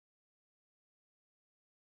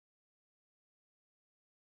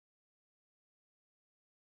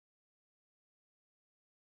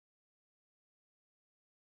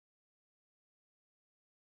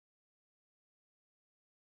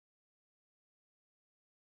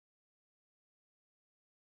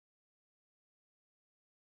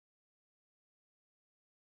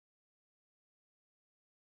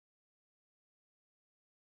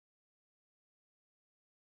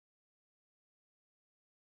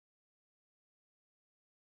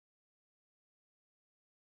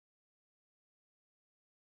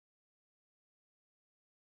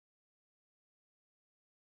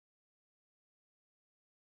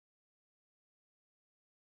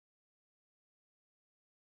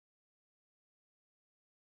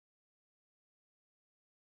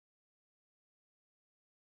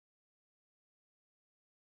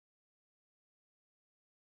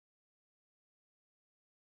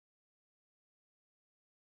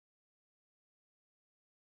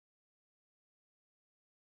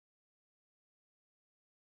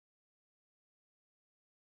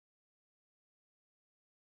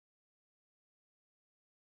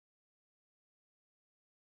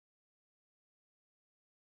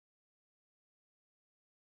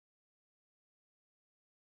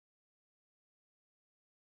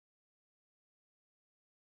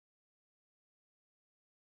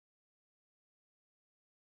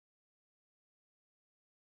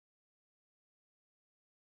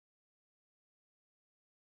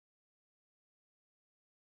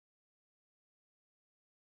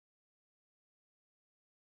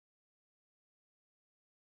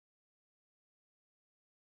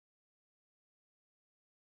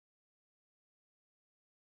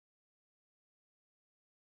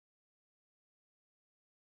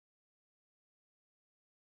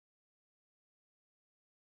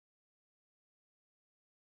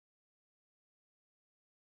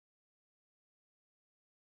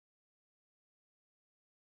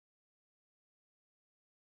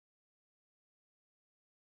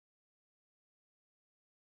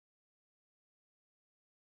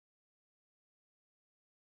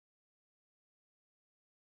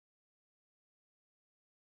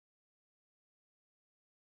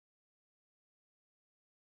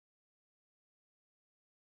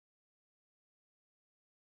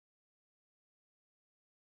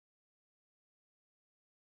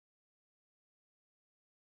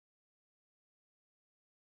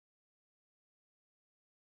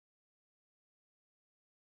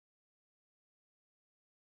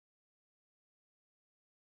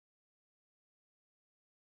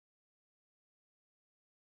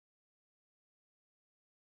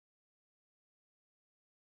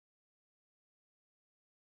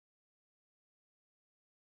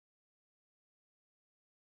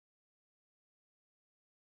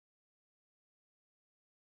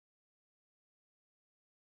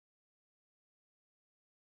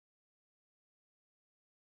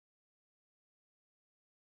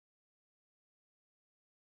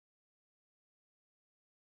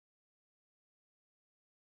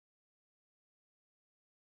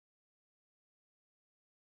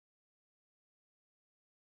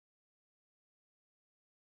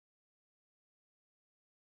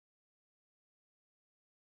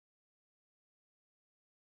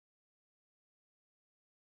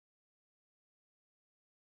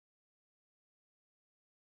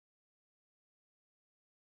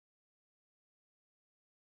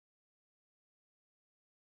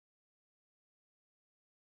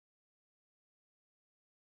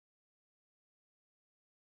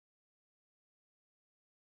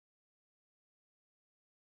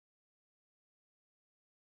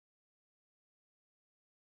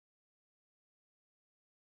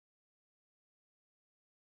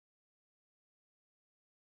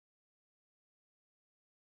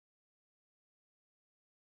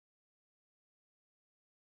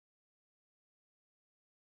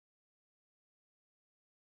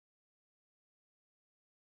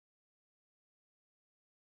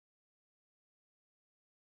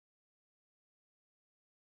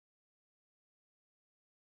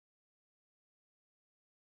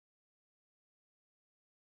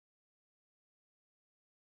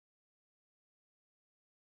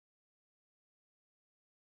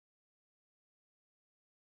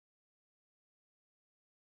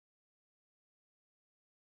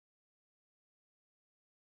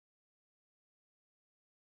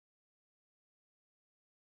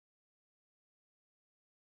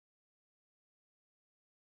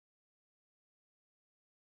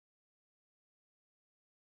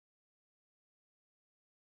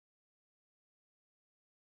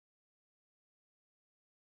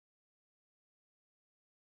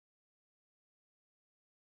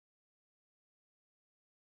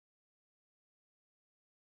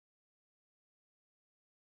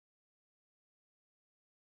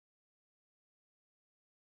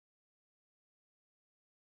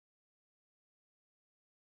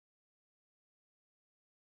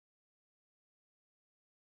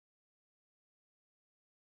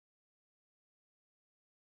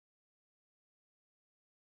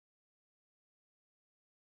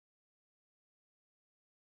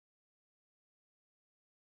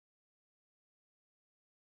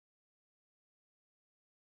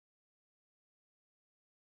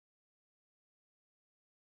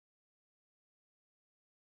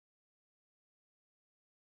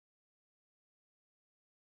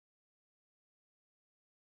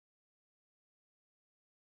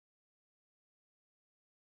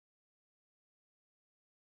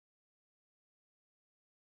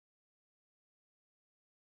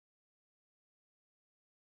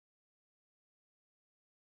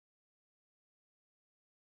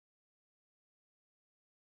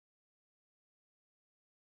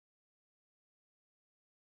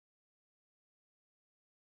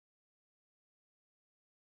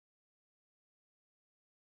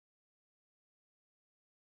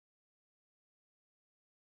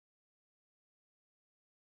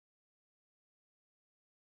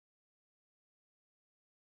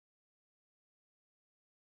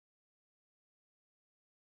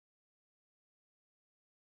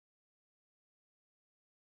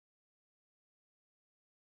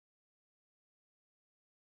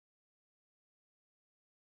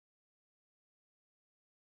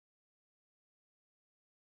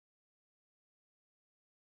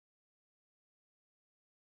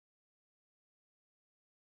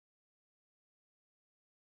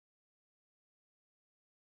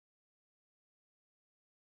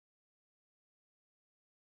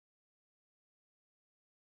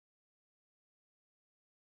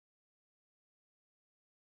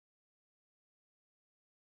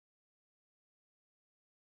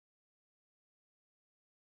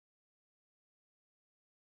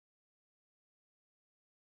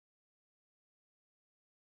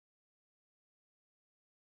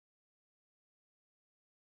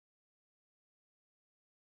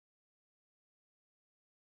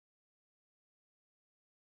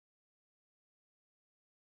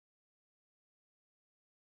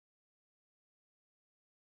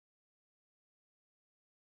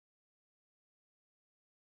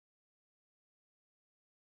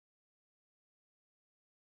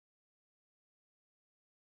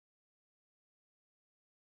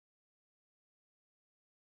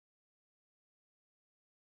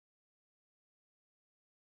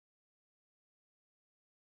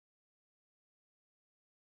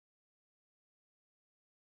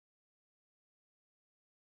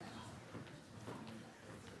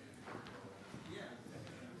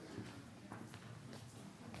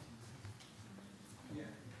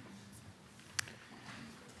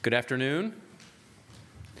Good afternoon.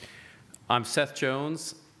 I'm Seth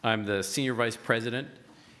Jones. I'm the Senior Vice President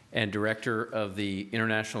and Director of the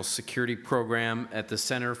International Security Program at the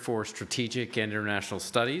Center for Strategic and International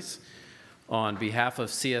Studies. On behalf of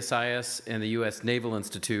CSIS and the U.S. Naval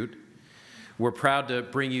Institute, we're proud to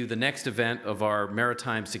bring you the next event of our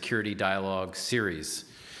Maritime Security Dialogue series.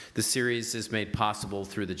 This series is made possible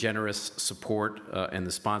through the generous support and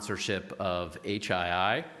the sponsorship of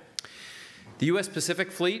HII. The U.S.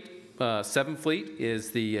 Pacific Fleet, 7th Fleet,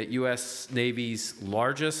 is the U.S. Navy's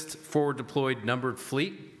largest forward-deployed numbered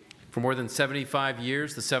fleet. For more than 75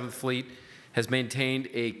 years, the 7th Fleet has maintained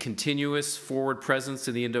a continuous forward presence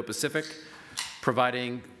in the Indo-Pacific,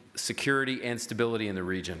 providing security and stability in the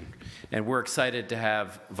region. And we're excited to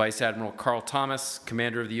have Vice Admiral Karl Thomas,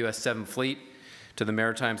 commander of the U.S. 7th Fleet, to the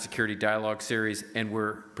Maritime Security Dialogue series, and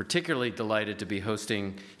we're particularly delighted to be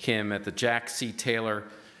hosting him at the Jack C. Taylor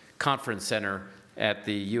Conference Center at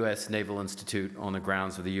the U.S. Naval Institute on the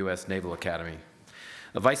grounds of the U.S. Naval Academy.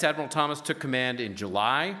 Vice Admiral Thomas took command in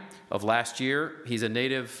July of last year. He's a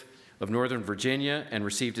native of Northern Virginia and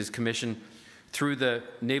received his commission through the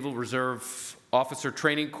Naval Reserve Officer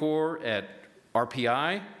Training Corps at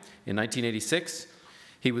RPI in 1986.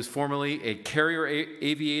 He was formerly a carrier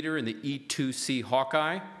aviator in the E-2C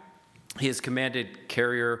Hawkeye. He has commanded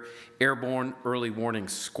Carrier Airborne Early Warning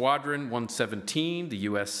Squadron 117, the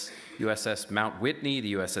USS Mount Whitney,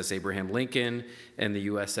 the USS Abraham Lincoln, and the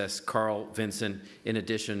USS Carl Vinson, in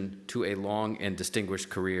addition to a long and distinguished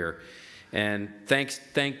career. And thanks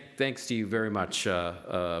to you very much,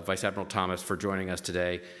 Vice Admiral Thomas, for joining us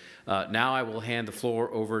today. Now I will hand the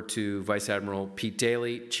floor over to Vice Admiral Pete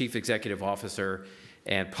Daly, Chief Executive Officer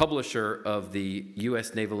and publisher of the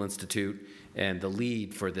U.S. Naval Institute, and the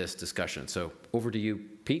lead for this discussion. So over to you,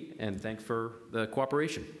 Pete, and thanks for the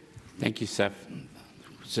cooperation. Thank you, Seth.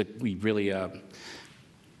 So we really,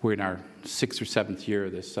 we're in our 6th or 7th year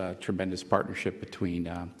of this tremendous partnership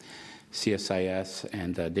between CSIS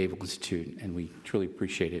and the Naval Institute, and we truly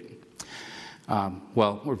appreciate it.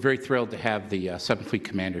 Well, we're very thrilled to have the 7th Fleet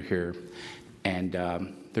Commander here, and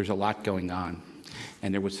there's a lot going on.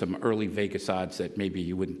 And there was some early Vegas odds that maybe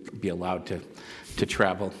you wouldn't be allowed to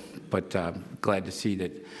travel, but glad to see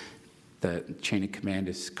that the chain of command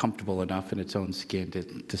is comfortable enough in its own skin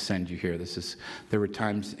to send you here. There were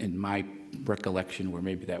times in my recollection where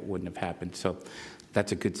maybe that wouldn't have happened, so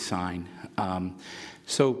that's a good sign.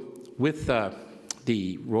 So with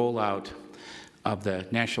the rollout of the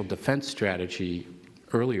National Defense Strategy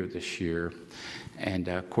earlier this year, and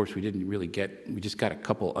of course we just got a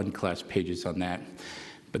couple unclassed pages on that.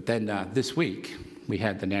 But then this week we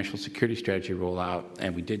had the National Security Strategy roll out,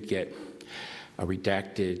 and we did get a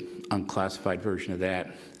redacted, unclassified version of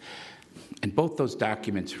that. And both those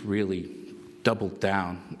documents really doubled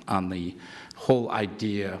down on the whole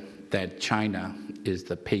idea that China is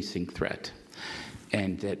the pacing threat.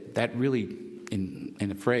 And that really, in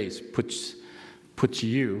a phrase, puts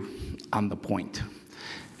you on the point.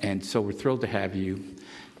 And so we're thrilled to have you,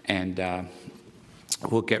 and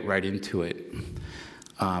we'll get right into it.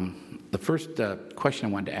 The first question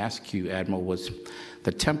I wanted to ask you, Admiral, was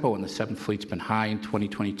the tempo in the 7th Fleet's been high in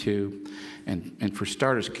 2022. And for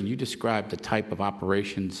starters, can you describe the type of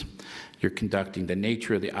operations you're conducting, the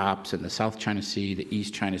nature of the ops in the South China Sea, the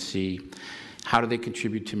East China Sea? How do they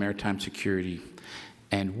contribute to maritime security?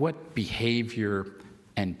 And what behavior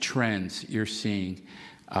and trends you're seeing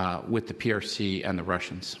with the PRC and the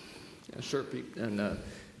Russians? Yeah, sure, Pete. And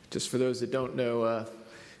just for those that don't know,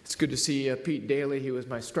 it's good to see Pete Daly. He was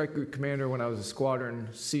my strike group commander when I was a squadron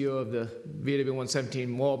CO of the VADM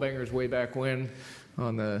 117 Wallbangers way back when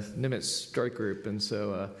on the Nimitz strike group. And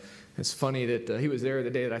so it's funny that he was there the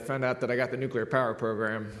day that I found out that I got the nuclear power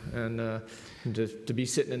program. And to be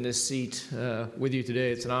sitting in this seat with you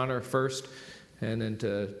today, it's an honor first. And then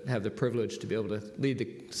to have the privilege to be able to lead the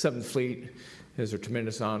 7th Fleet is a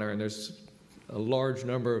tremendous honor. And there's a large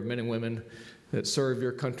number of men and women that serve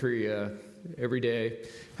your country every day.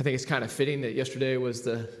 I think it's kind of fitting that yesterday was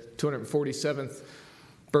the 247th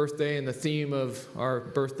birthday, and the theme of our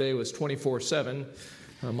birthday was 24/7,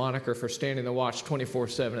 a moniker for standing the watch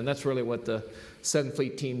 24/7. And that's really what the 7th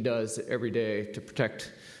Fleet team does every day to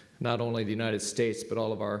protect not only the United States, but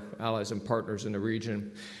all of our allies and partners in the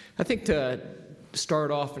region. I think to start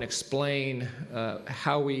off and explain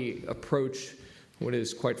how we approach what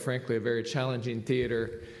is, quite frankly, a very challenging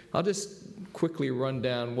theater, I'll just quickly run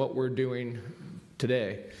down what we're doing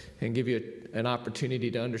today and give you an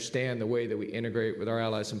opportunity to understand the way that we integrate with our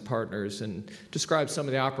allies and partners and describe some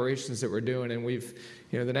of the operations that we're doing. And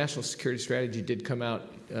the National Security Strategy did come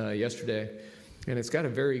out yesterday. And it's got a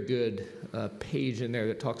very good page in there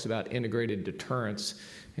that talks about integrated deterrence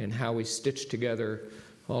and how we stitch together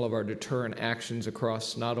all of our deterrent actions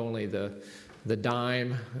across not only the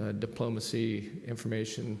DIME, diplomacy,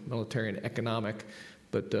 information, military, and economic,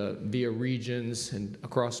 but via regions and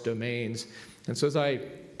across domains. And so as I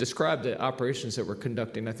describe the operations that we're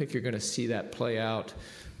conducting, I think you're going to see that play out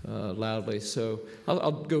loudly. So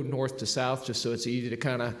I'll go north to south just so it's easy to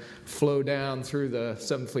kind of flow down through the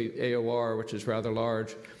 7th Fleet AOR, which is rather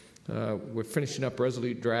large. We're finishing up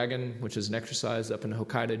Resolute Dragon, which is an exercise up in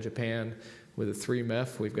Hokkaido, Japan, with a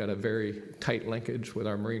 3MEF. We've got a very tight linkage with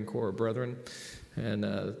our Marine Corps brethren. And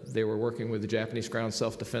they were working with the Japanese Ground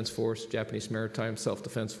Self-Defense Force, Japanese Maritime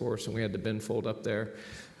Self-Defense Force, and we had the Binfold up there,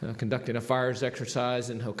 conducting a fires exercise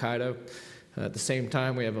in Hokkaido. At the same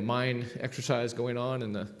time, we have a mine exercise going on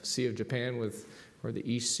in the Sea of Japan or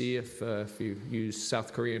the East Sea if you use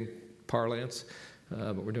South Korean parlance.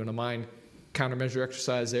 But we're doing a mine countermeasure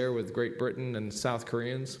exercise there with Great Britain and South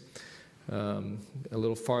Koreans. A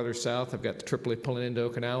little farther south, I've got the Tripoli pulling into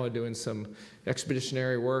Okinawa, doing some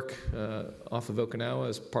expeditionary work off of Okinawa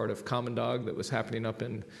as part of Common Dog that was happening up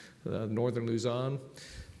in northern Luzon.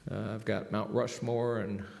 I've got Mount Rushmore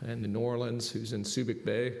and the New Orleans, who's in Subic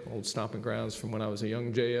Bay, old stomping grounds from when I was a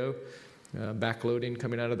young JO. Backloading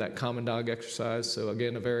coming out of that Common Dog exercise. So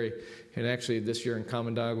again, and actually this year in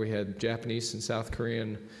Common Dog, we had Japanese and South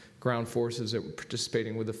Korean ground forces that were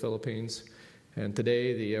participating with the Philippines. And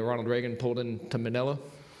today, the Ronald Reagan pulled into Manila.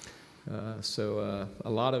 So a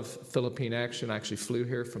lot of Philippine action. I actually flew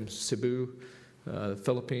here from Cebu, the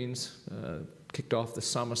Philippines, kicked off the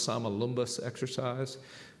Sama-Sama Lumbus exercise,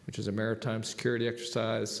 which is a maritime security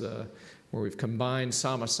exercise where we've combined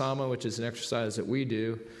Sama-Sama, which is an exercise that we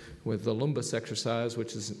do, with the Lumbus exercise,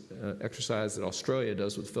 which is an exercise that Australia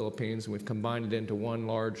does with the Philippines. And we've combined it into one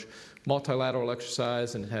large multilateral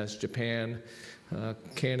exercise, and it has Japan,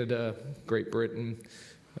 Canada, Great Britain,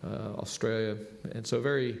 Australia. And so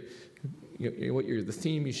the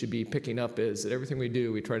theme you should be picking up is that everything we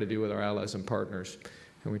do, we try to do with our allies and partners.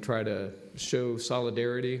 And we try to show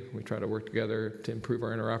solidarity. We try to work together to improve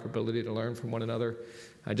our interoperability, to learn from one another.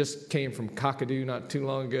 I just came from Kakadu not too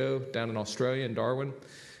long ago, down in Australia, in Darwin,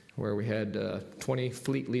 where we had 20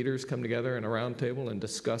 fleet leaders come together in a round table and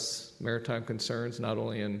discuss maritime concerns, not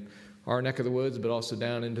only in our neck of the woods, but also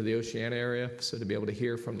down into the Oceania area. So to be able to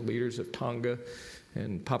hear from the leaders of Tonga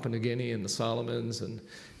and Papua New Guinea and the Solomons, and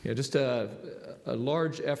just a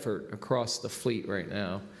large effort across the fleet right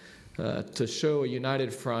now to show a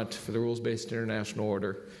united front for the rules-based international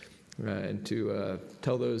order and to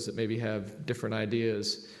tell those that maybe have different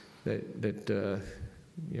ideas that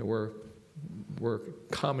we're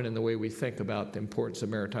common in the way we think about the importance of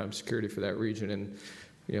maritime security for that region. And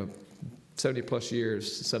 70-plus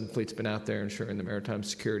years, the 7th Fleet's been out there ensuring the maritime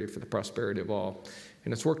security for the prosperity of all.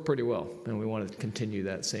 And it's worked pretty well, and we want to continue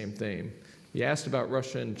that same theme. You asked about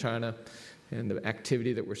Russia and China and the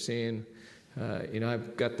activity that we're seeing.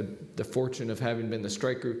 I've got the fortune of having been the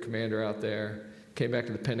strike group commander out there, came back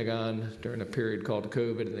to the Pentagon during a period called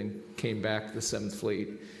COVID, and then came back to the 7th Fleet.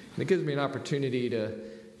 And it gives me an opportunity to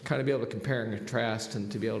kind of be able to compare and contrast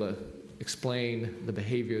and to be able to explain the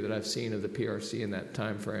behavior that I've seen of the PRC in that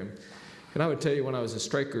time frame. And I would tell you, when I was a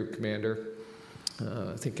strike group commander,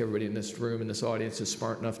 I think everybody in this room, in this audience, is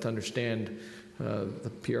smart enough to understand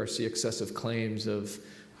the PRC excessive claims of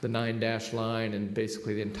the 9-dash line and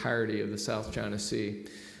basically the entirety of the South China Sea.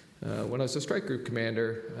 When I was a strike group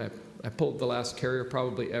commander, I pulled the last carrier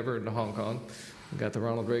probably ever into Hong Kong. I got the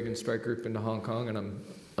Ronald Reagan strike group into Hong Kong, and I'm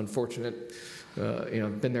unfortunate.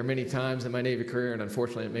 I've been there many times in my Navy career, and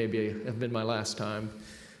unfortunately it may have been my last time.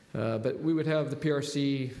 But we would have the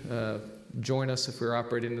PRC join us if we were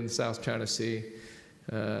operating in the South China Sea.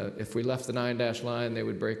 If we left the 9-dash line, they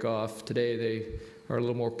would break off. Today, they are a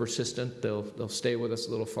little more persistent. They'll stay with us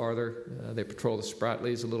a little farther. They patrol the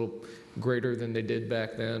Spratlys a little greater than they did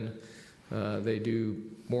back then. They do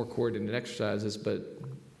more coordinated exercises, but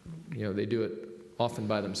they do it often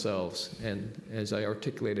by themselves. And as I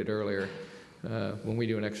articulated earlier, when we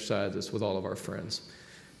do an exercise, it's with all of our friends.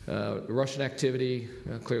 The Russian activity,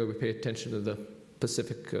 clearly we pay attention to the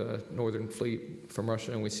Pacific Northern Fleet from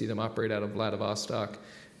Russia, and we see them operate out of Vladivostok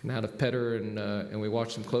and out of Peter, and we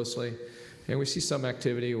watch them closely. And we see some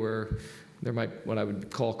activity where there might, what I would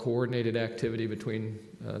call coordinated activity between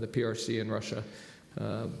the PRC and Russia,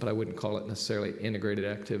 but I wouldn't call it necessarily integrated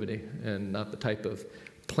activity, and not the type of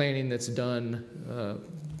planning that's done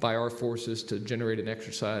by our forces to generate an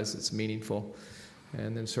exercise that's meaningful,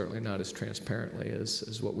 and then certainly not as transparently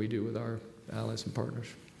as what we do with our allies and partners.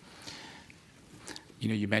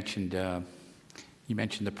 You mentioned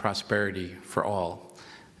the prosperity for all,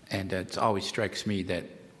 And it always strikes me that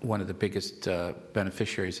one of the biggest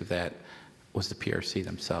beneficiaries of that was the PRC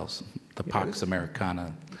themselves, the Pax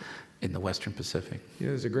Americana in the Western Pacific. You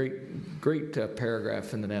know, there's a great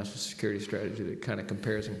paragraph in the National Security Strategy that kind of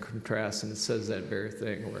compares and contrasts, and it says that very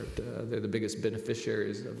thing, where they're the biggest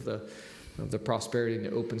beneficiaries of the prosperity and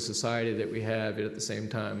the open society that we have, yet at the same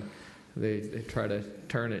time, they try to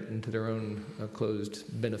turn it into their own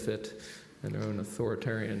closed benefit and their own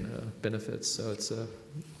authoritarian benefits. So it's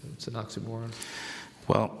an oxymoron.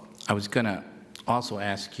 Well, I was going to also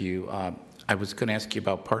ask you,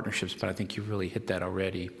 about partnerships, but I think you really hit that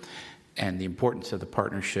already, and the importance of the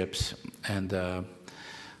partnerships and the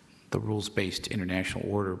rules-based international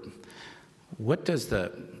order. What does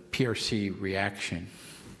the PRC reaction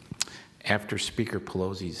after Speaker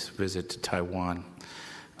Pelosi's visit to Taiwan?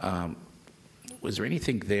 Was there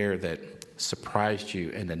anything there that surprised you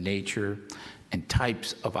in the nature and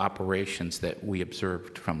types of operations that we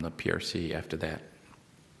observed from the PRC after that?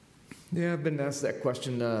 Yeah, I've been asked that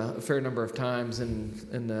question a fair number of times, and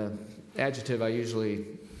the adjective I usually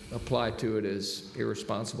apply to it is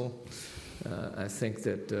irresponsible. I think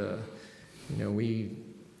that we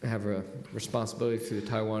have a responsibility through the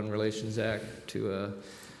Taiwan Relations Act to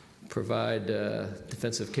provide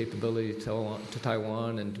defensive capability to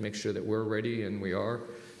Taiwan and to make sure that we're ready, and we are.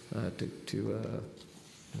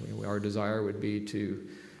 Our desire would be to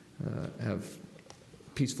have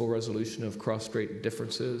peaceful resolution of cross-strait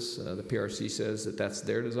differences. The PRC says that that's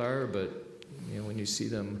their desire, but when you see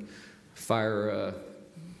them fire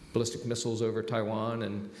ballistic missiles over Taiwan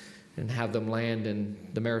and have them land in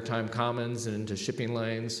the maritime commons and into shipping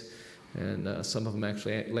lanes, and some of them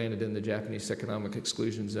actually landed in the Japanese economic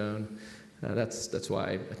exclusion zone. That's why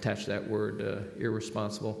I attached that word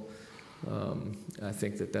irresponsible. I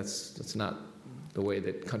think that that's not the way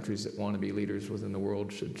that countries that want to be leaders within the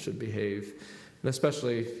world should behave. And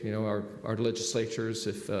especially, our legislatures,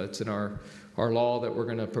 if it's in our law that we're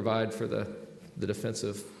going to provide for the defense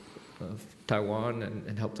of Taiwan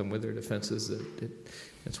and help them with their defenses,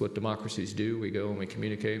 that's what democracies do. We go and we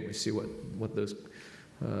communicate, and we see what those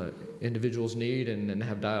individuals need, and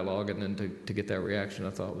have dialogue, and then to get that reaction, I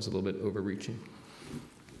thought was a little bit overreaching.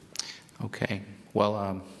 Okay.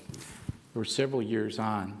 Well, we're several years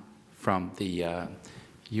on from the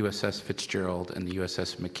USS Fitzgerald and the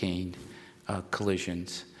USS McCain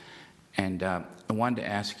collisions, and I wanted to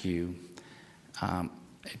ask you,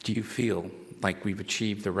 do you feel like we've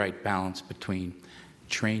achieved the right balance between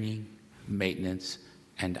training, maintenance,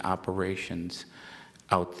 and operations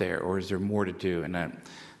out there, or is there more to do? And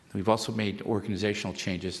we've also made organizational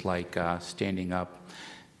changes, like standing up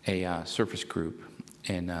a surface group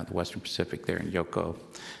in the Western Pacific there in Yoko,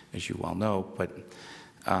 as you well know. But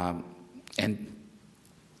and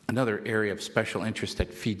another area of special interest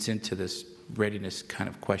that feeds into this readiness kind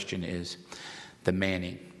of question is the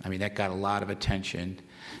manning. I mean, that got a lot of attention.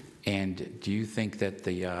 And do you think that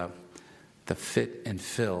the fit and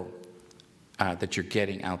fill that you're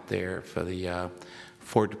getting out there for the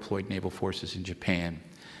forward deployed naval forces in Japan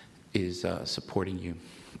is supporting you?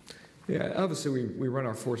 Yeah, obviously we run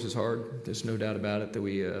our forces hard. There's no doubt about it that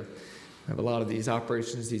we have a lot of these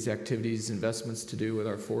operations, these activities, investments to do with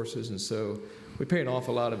our forces, and so we pay an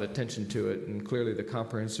awful lot of attention to it. And clearly the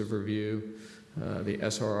comprehensive review, the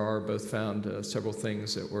SRR, both found several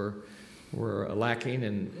things that were lacking,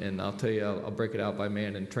 and I'll tell you, I'll break it out by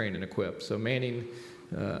man and train and equip. So manning,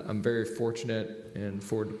 I'm very fortunate in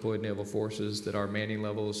forward deployed naval forces that our manning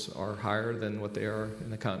levels are higher than what they are in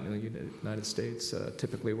the continental United States.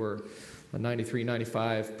 Typically we're a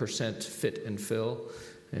 93-95% fit and fill,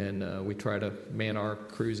 and we try to man our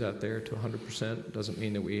crews out there to 100%. Doesn't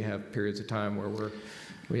mean that we have periods of time where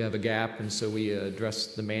we have a gap, and so we address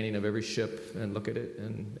the manning of every ship and look at it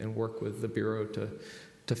and work with the Bureau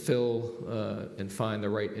to fill and find the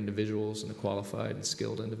right individuals and the qualified and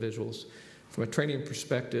skilled individuals. From a training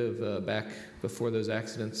perspective, back before those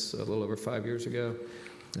accidents a little over 5 years ago,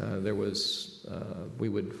 we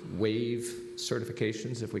would waive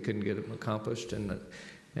certifications if we couldn't get them accomplished, and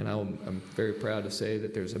I'm very proud to say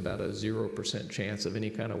that there's about a 0% chance of any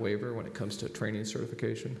kind of waiver when it comes to training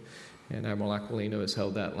certification. And Admiral Aquilino has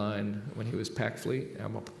held that line when he was PAC Fleet.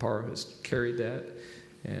 Admiral Paparo has carried that,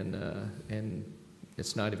 and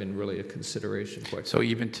it's not even really a consideration quite. So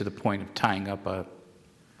even to the point of tying up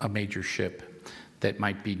a major ship that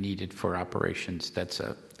might be needed for operations,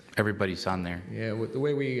 everybody's on there. Yeah, the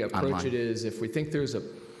way we approach online. it is, if we think there's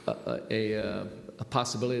a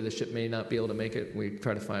possibility the ship may not be able to make it, we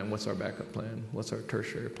try to find what's our backup plan, what's our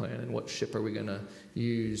tertiary plan, and what ship are we going to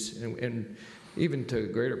use. And even to a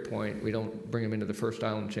greater point, we don't bring them into the first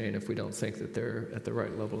island chain if we don't think that they're at the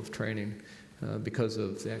right level of training. because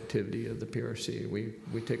of the activity of the PRC.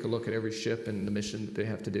 We take a look at every ship and the mission that they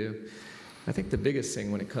have to do. I think the biggest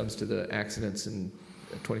thing when it comes to the accidents in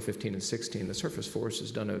 2015 and 16, the Surface Force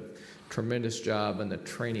has done a tremendous job in the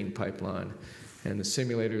training pipeline and the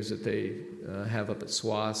simulators that they have up at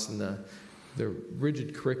SWAS, and the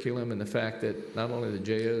rigid curriculum, and the fact that not only the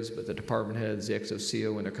JOs but the department heads, the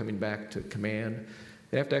XOCO, when they're coming back to command,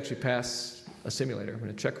 they have to actually pass a simulator and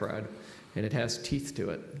a check ride, and it has teeth to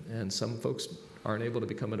it. And some folks aren't able to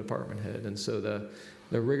become a department head, and so the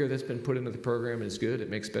rigor that's been put into the program is good. It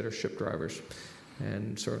makes better ship drivers,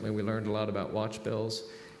 and certainly we learned a lot about watch bells.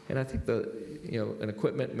 And I think in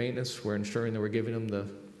equipment maintenance, we're ensuring that we're giving them the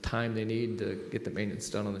time they need to get the maintenance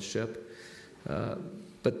done on the ship.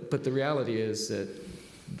 But the reality is that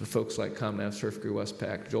the folks like ComNav Surf Crew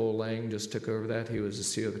Westpac, Joel Lang just took over that. He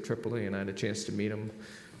was the CO of the Tripoli, and I had a chance to meet him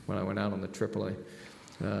when I went out on the Tripoli.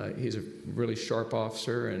 He's a really sharp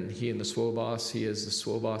officer, and he and the SWO boss, he is the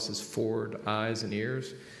SWO boss's forward eyes and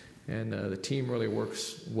ears. And the team really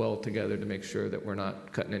works well together to make sure that we're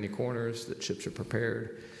not cutting any corners, that ships are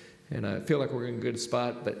prepared. And I feel like we're in a good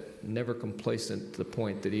spot, but never complacent to the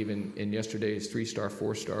point that even in yesterday's 3-star,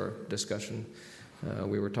 4-star discussion,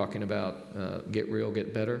 we were talking about get real,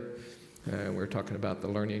 get better. We were talking about the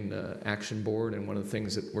Learning Action Board, and one of the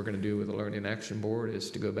things that we're going to do with the Learning Action Board is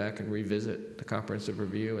to go back and revisit the comprehensive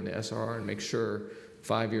review and the SRR and make sure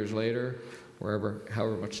 5 years later,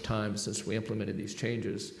 however much time since we implemented these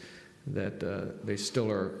changes, that they still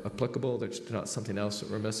are applicable, there's not something else that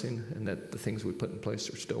we're missing, and that the things we put in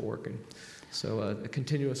place are still working. So a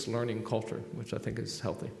continuous learning culture, which I think is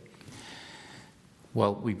healthy.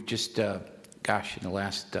 Well, we've just, in the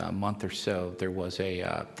last month or so, there was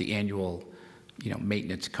the annual,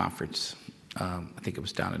 maintenance conference. I think it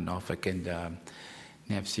was down in Norfolk, and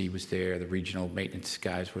NAVC was there, the regional maintenance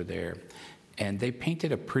guys were there, and they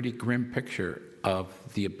painted a pretty grim picture of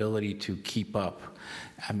the ability to keep up.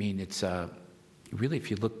 I mean, it's really,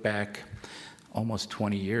 if you look back almost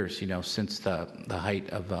 20 years, since the height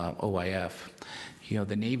of OIF,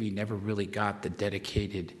 the Navy never really got the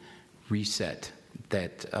dedicated reset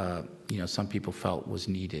that, some people felt was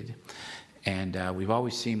needed. And we've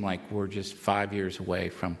always seemed like we're just 5 years away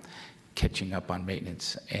from catching up on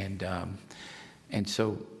maintenance. And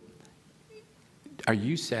so are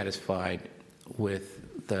you satisfied with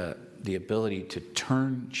the ability to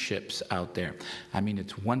turn ships out there? I mean,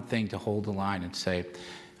 it's one thing to hold the line and say,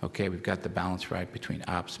 okay, we've got the balance right between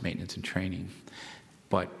ops, maintenance, and training.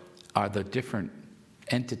 But are the different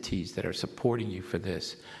entities that are supporting you for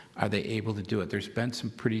this, are they able to do it? There's been some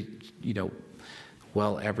pretty,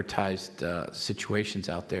 well-advertised situations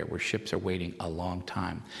out there where ships are waiting a long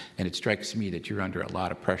time. And it strikes me that you're under a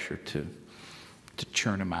lot of pressure to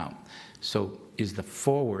churn them out. So is the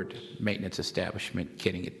forward maintenance establishment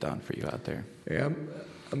getting it done for you out there? Yeah,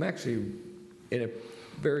 I'm actually in a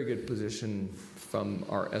very good position from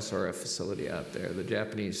our SRF facility out there. The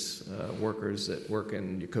Japanese workers that work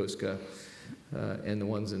in Yokosuka and the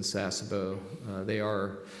ones in Sasebo, they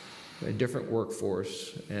are a different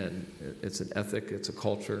workforce, and it's an ethic, it's a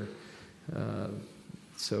culture.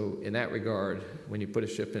 So in that regard, when you put a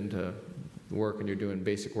ship into work and you're doing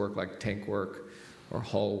basic work like tank work or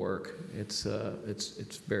hull work, it's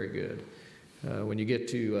very good. When you get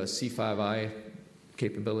to C5I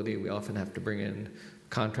capability, we often have to bring in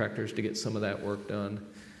contractors to get some of that work done.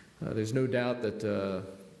 There's no doubt that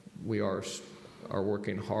we are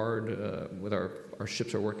working hard, our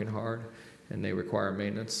ships are working hard, and they require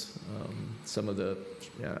maintenance.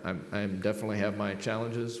 I definitely have my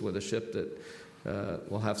challenges with a ship that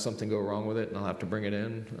will have something go wrong with it, and I'll have to bring it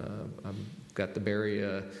in. I've got the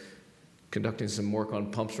Berry conducting some work on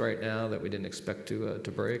pumps right now that we didn't expect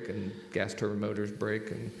to break, and gas turbine motors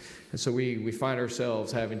break, and so we find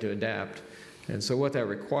ourselves having to adapt. And so what that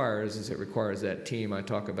requires is it requires that team I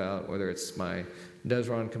talk about, whether it's my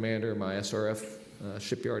DESRON commander, my SRF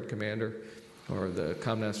shipyard commander, or the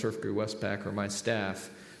ComNav Surf Crew Westpac, or my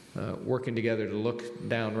staff, working together to look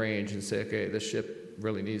downrange and say, okay, this ship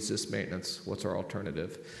really needs this maintenance. What's our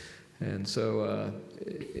alternative? And so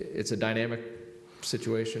it's a dynamic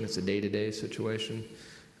situation. It's a day-to-day situation.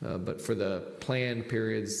 But for the planned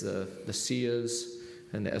periods, the CIAs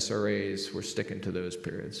and the SRAs, we're sticking to those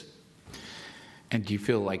periods. And do you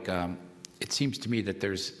feel like, it seems to me that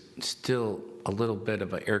there's still a little bit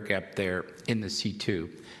of an air gap there in the C2,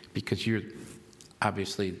 because you're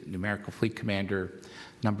obviously numerical fleet commander,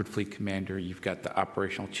 numbered fleet commander, you've got the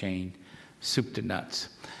operational chain, soup to nuts.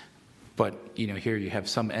 But here you have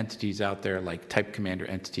some entities out there, like type commander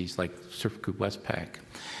entities like Surf Crew Westpac.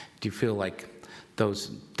 Do you feel like those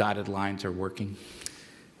dotted lines are working?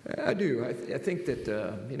 I do. I think that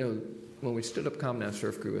when we stood up Commandant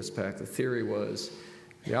Surf Crew SPAC, the theory was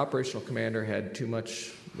the operational commander had too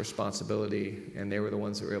much responsibility, and they were the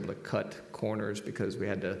ones that were able to cut corners because we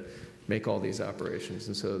had to make all these operations.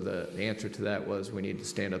 And so the answer to that was we need to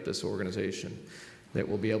stand up this organization that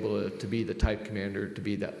will be able to be the type commander, to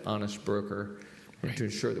be the honest broker, and to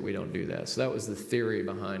ensure that we don't do that. So that was the theory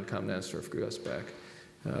behind Commandant Surf Crew SPAC.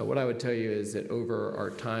 What I would tell you is that over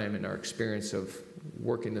our time and our experience of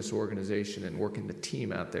working this organization and working the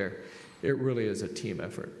team out there, it really is a team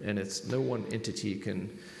effort, and it's no one entity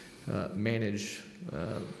can manage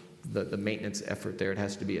the maintenance effort there. It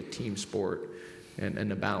has to be a team sport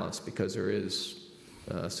and a balance because there is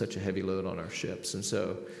such a heavy load on our ships. And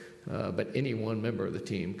so, but any one member of the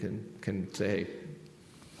team can say, hey,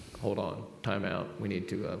 hold on, time out. We need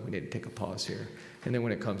to take a pause here. And then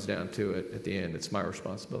when it comes down to it, at the end, it's my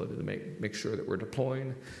responsibility to make sure that we're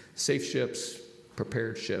deploying safe ships,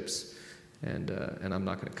 prepared ships, and I'm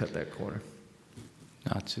not going to cut that corner.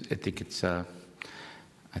 No,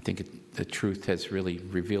 I think the truth has really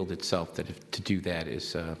revealed itself that to do that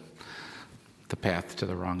is the path to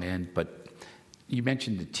the wrong end. But you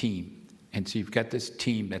mentioned the team, and so you've got this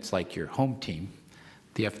team that's like your home team,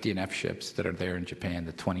 the FDNF ships that are there in Japan,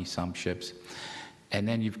 the 20-some ships, and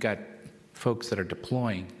then you've got folks that are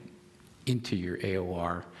deploying into your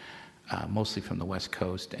AOR, mostly from the West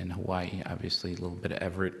Coast and Hawaii, obviously a little bit of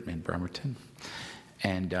Everett and Bremerton.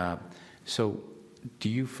 And so do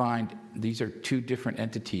you find these are two different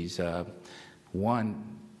entities?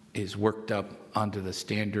 One is worked up under the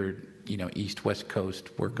standard, East-West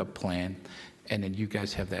Coast workup plan, and then you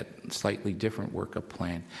guys have that slightly different workup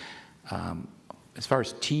plan. As far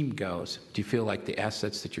as team goes, do you feel like the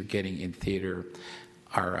assets that you're getting in theater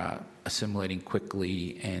are assimilating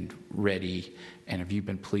quickly and ready, and have you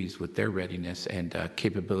been pleased with their readiness and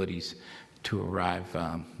capabilities to arrive,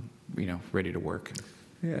 ready to work?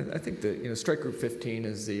 Yeah, I think that Strike Group 15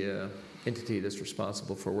 is the entity that's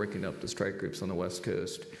responsible for working up the strike groups on the West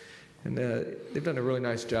Coast, and they've done a really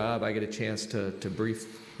nice job. I get a chance to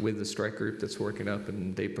brief with the strike group that's working up,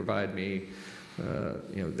 and they provide me.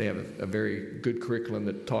 They have a very good curriculum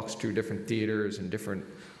that talks through different theaters and different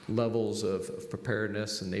levels of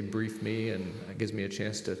preparedness, and they brief me, and it gives me a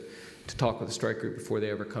chance to talk with the strike group before they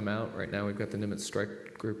ever come out. Right now we've got the Nimitz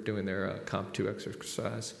strike group doing their Comp 2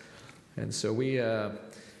 exercise, and so we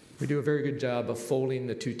do a very good job of folding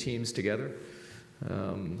the two teams together.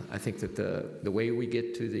 I think that the way we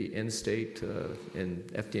get to the end state in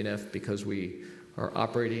FDNF, because we are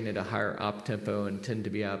operating at a higher op tempo and tend to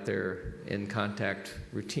be out there in contact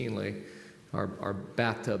routinely, our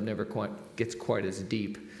bathtub never gets quite as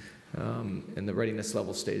deep, and the readiness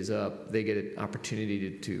level stays up. They get an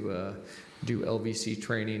opportunity to do LVC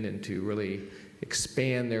training and to really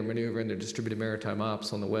expand their maneuver and their distributed maritime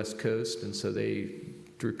ops on the West Coast. And so they,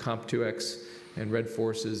 through Comp 2X and Red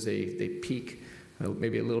Forces, they peak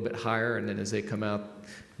maybe a little bit higher, and then as they come out,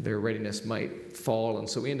 their readiness might fall. And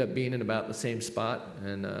so we end up being in about the same spot,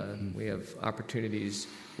 and we have opportunities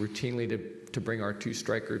routinely to bring our two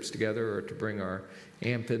strike groups together, or to bring our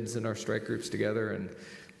amphibs and our strike groups together.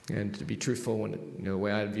 And to be truthful, when the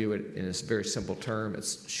way I view it in a very simple term,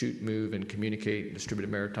 it's shoot, move, and communicate,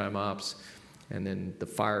 distributed maritime ops, and then the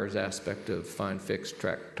fires aspect of find, fix,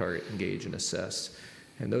 track, target, engage, and assess.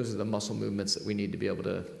 And those are the muscle movements that we need to be able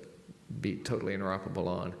to be totally interoperable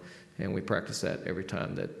on, and we practice that every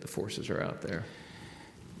time that the forces are out there.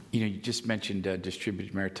 You just mentioned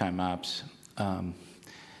distributed maritime ops.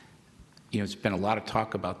 It's been a lot of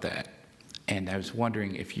talk about that, and I was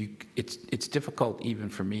wondering if it's difficult even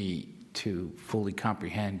for me to fully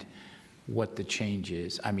comprehend what the change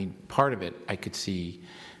is. I mean, part of it I could see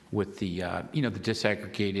with the the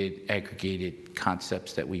disaggregated, aggregated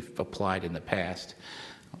concepts that we've applied in the past.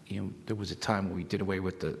 There was a time when we did away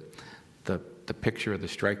with the picture of the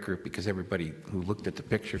strike group because everybody who looked at the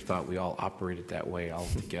picture thought we all operated that way all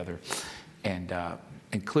together,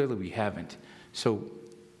 and clearly we haven't. So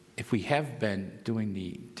if we have been doing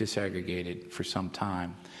the disaggregated for some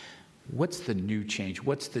time, what's the new change?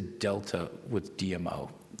 What's the delta with DMO?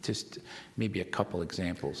 Just maybe a couple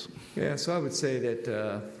examples. Yeah, so I would say that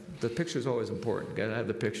the picture is always important. You got to have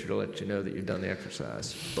the picture to let you know that you've done the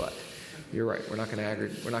exercise. But you're right. We're not going to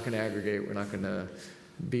aggregate. We're not going to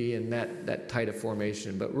be in that tight of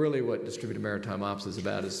formation. But really, what distributed maritime ops is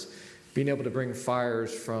about is being able to bring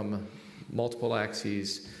fires from multiple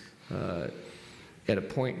axes at a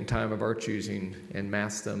point in time of our choosing and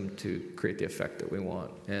mass them to create the effect that we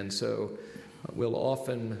want. And so we'll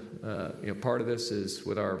often, part of this is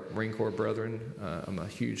with our Marine Corps brethren. I'm a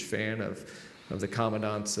huge fan of the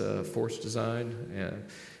Commandant's force design.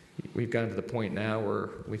 We've gotten to the point now where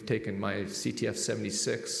we've taken my CTF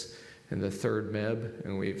 76 and the 3rd MEB,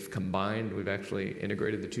 and we've actually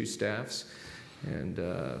integrated the 2 staffs. And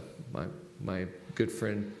my good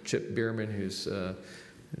friend Chip Bierman, who's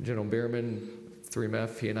General Bierman,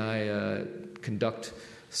 3MEF, he and I conduct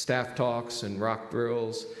staff talks and rock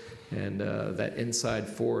drills, and that inside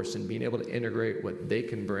force and being able to integrate what they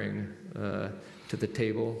can bring to the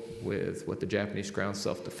table with what the Japanese Ground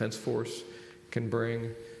Self-Defense Force can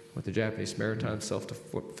bring, what the Japanese Maritime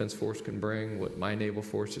Self-Defense Force can bring, what my naval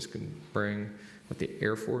forces can bring, what the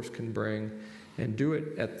Air Force can bring, and do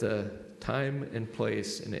it at the time and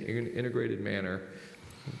place in an integrated manner,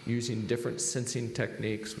 using different sensing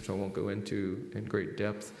techniques, which I won't go into in great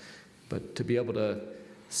depth, but to be able to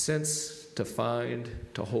sense, to find,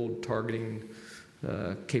 to hold targeting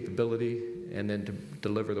capability, and then to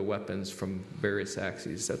deliver the weapons from various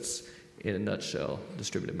axes. That's, in a nutshell,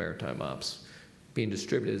 distributed maritime ops. Being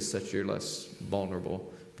distributed is such you're less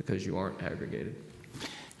vulnerable because you aren't aggregated.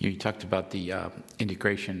 You talked about the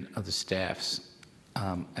integration of the staffs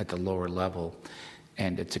at the lower level,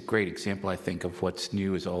 and it's a great example, I think, of what's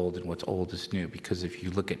new is old and what's old is new, because if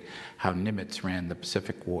you look at how Nimitz ran the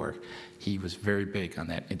Pacific War, he was very big on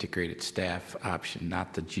that integrated staff option,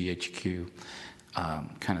 not the GHQ,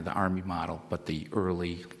 kind of the Army model, but the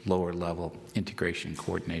early lower level integration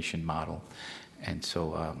coordination model. And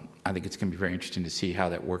so I think it's going to be very interesting to see how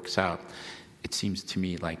that works out. It seems to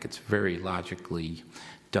me like it's very logically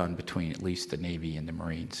done between at least the Navy and the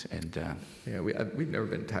Marines. And yeah, we've never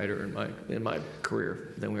been tighter in my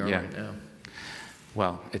career than we are right now.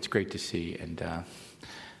 Well, it's great to see, and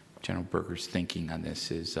General Berger's thinking on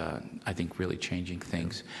this is, I think, really changing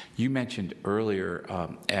things. You mentioned earlier,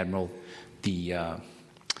 Admiral, the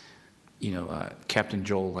Captain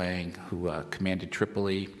Joel Lang, who commanded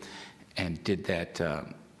Tripoli and did that,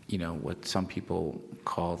 what some people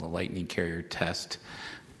call the lightning carrier test,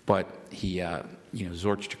 but he,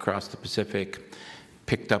 zorched across the Pacific,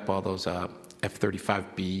 picked up all those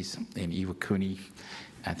F-35Bs in Iwakuni.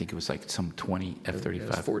 I think it was like some 20 F-35. It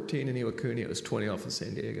was 14 in Iwakuni. It was 20 off of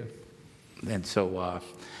San Diego. And so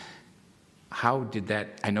how did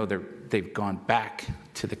that, I know they've gone back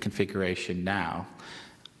to the configuration now,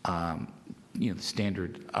 the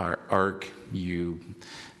standard ARC-U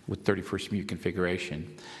with 31st MU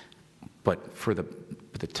configuration, but for the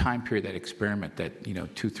time period, that experiment, that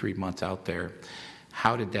 2-3 months out there,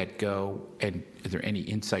 how did that go? And is there any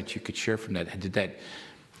insights you could share from that? Did that,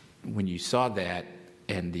 when you saw that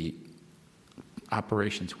and the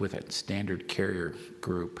operations with that standard carrier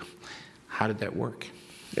group, how did that work?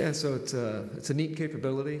 Yeah, so it's a neat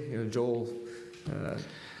capability. Joel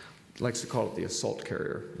likes to call it the assault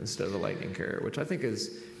carrier instead of the lightning carrier, which I think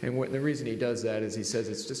is, and the reason he does that is he says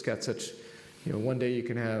it's just got such, one day you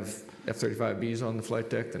can have F-35Bs on the flight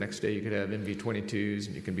deck, the next day you could have MV-22s,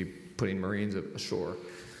 and you can be putting Marines ashore.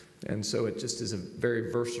 And so it just is a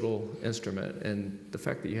very versatile instrument, and the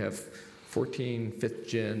fact that you have 14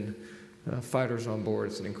 5th-gen fighters on board,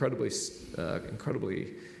 it's an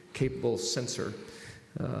incredibly capable sensor.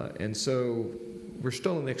 And so we're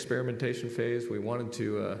still in the experimentation phase. We wanted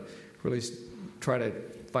to really try to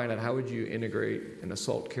find out how would you integrate an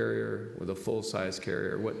assault carrier with a full-size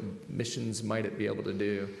carrier, what missions might it be able to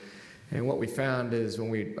do. And what we found is when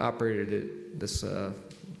we operated it this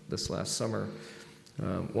last summer,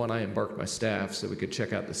 I embarked my staff so we could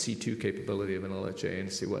check out the C2 capability of an LHA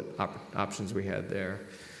and see what options we had there.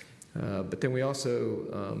 But then we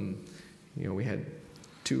also, we had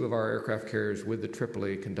 2 of our aircraft carriers with the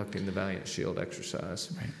Tripoli conducting the Valiant Shield exercise.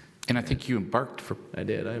 Right. And I think you embarked for I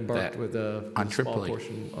did. I embarked with a small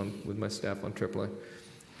portion with my staff on Tripoli.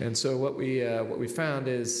 And so what we found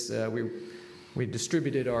is we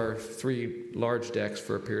distributed our 3 large decks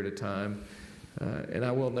for a period of time. And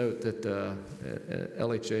I will note that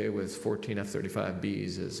LHA with 14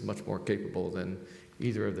 F-35Bs is much more capable than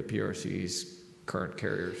either of the PRC's current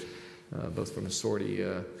carriers, both from a sortie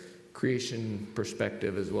creation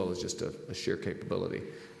perspective as well as just a sheer capability.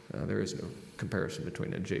 There is no comparison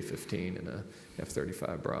between a J-15 and a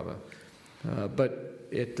F-35 Bravo.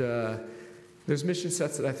 But there's mission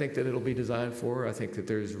sets that I think that it'll be designed for. I think that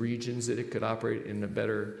there's regions that it could operate in a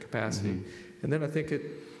better capacity. Mm-hmm. And then I think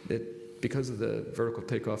because of the vertical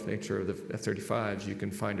takeoff nature of the F-35s, you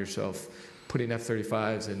can find yourself putting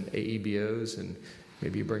F-35s in AEBOs, and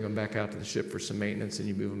maybe you bring them back out to the ship for some maintenance and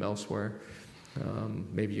you move them elsewhere.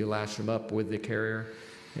 Maybe you lash them up with the carrier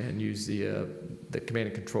and use the command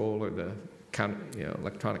and control or the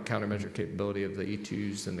electronic countermeasure capability of the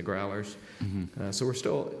E2s and the Growlers. Mm-hmm. So we're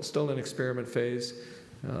still in experiment phase,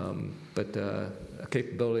 but a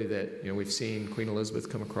capability that we've seen Queen Elizabeth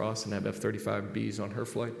come across and have F-35Bs on her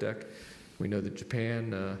flight deck. We know that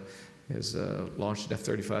Japan has launched an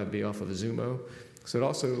F-35B off of Izumo. So it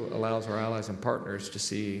also allows our allies and partners to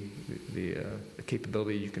see the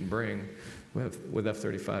capability you can bring with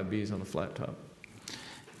F-35Bs on the flat top.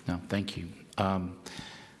 No, thank you.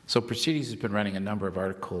 So Proceedings has been running a number of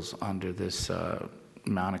articles under this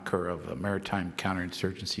moniker of a Maritime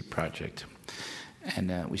Counterinsurgency Project.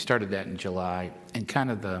 And we started that in July. And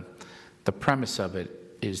kind of the premise of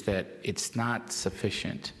it is that it's not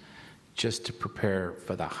sufficient just to prepare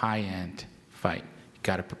for the high-end fight. You've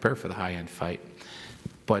got to prepare for the high-end fight.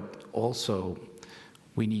 But also,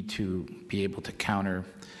 we need to be able to counter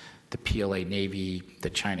the PLA Navy, the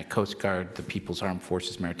China Coast Guard, the People's Armed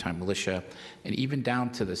Forces Maritime Militia, and even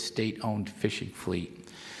down to the state-owned fishing fleet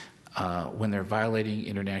when they're violating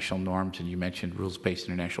international norms, and you mentioned rules-based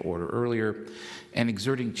international order earlier, and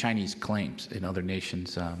exerting Chinese claims in other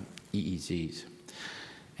nations' EEZs.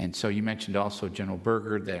 And so you mentioned also General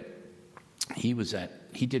Berger that he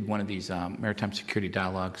did one of these Maritime Security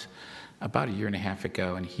Dialogues about a year and a half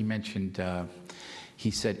ago, and he mentioned, he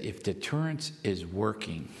said, if deterrence is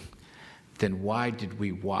working, then why did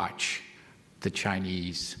we watch the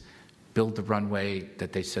Chinese build the runway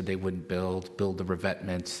that they said they wouldn't build the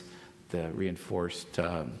revetments, the reinforced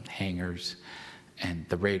hangars, and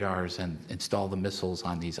the radars, and install the missiles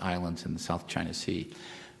on these islands in the South China Sea?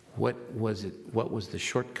 What was the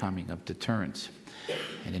shortcoming of deterrence?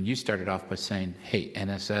 And then you started off by saying, hey,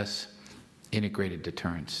 NSS, integrated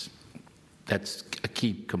deterrence. That's a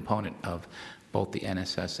key component of both the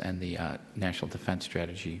NSS and the National Defense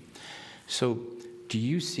Strategy. So do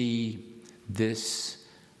you see this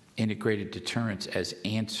integrated deterrence as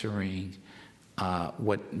answering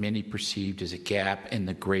what many perceived as a gap in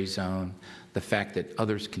the gray zone, the fact that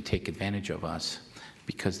others can take advantage of us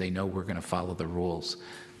because they know we're going to follow the rules?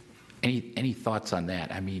 Any thoughts on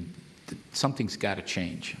that? I mean, something's got to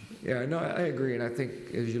change. Yeah, no, I agree, and I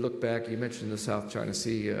think as you look back, you mentioned the South China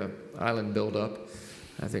Sea island buildup.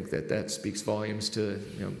 I think that speaks volumes to,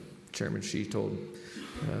 Chairman Xi told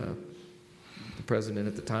the president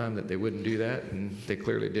at the time that they wouldn't do that, and they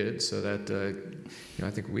clearly did. So that I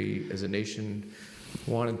think we as a nation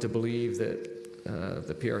wanted to believe that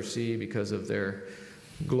the PRC, because of their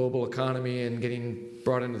global economy and getting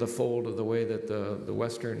brought into the fold of the way that the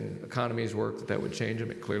Western economies work, that would change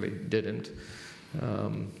them. It clearly didn't.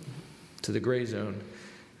 To the gray zone,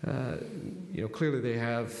 clearly they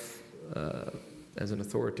have, as an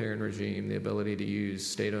authoritarian regime, the ability to use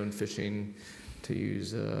state-owned fishing, to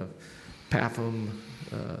use PAFM,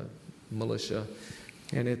 militia,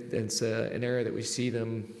 and it's an area that we see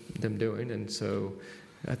them doing. And so,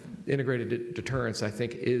 integrated deterrence, I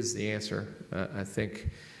think, is the answer. I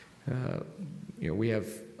think, we have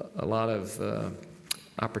a lot of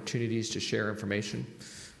opportunities to share information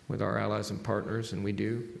with our allies and partners, and we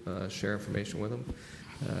do share information with them.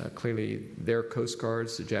 Clearly, their Coast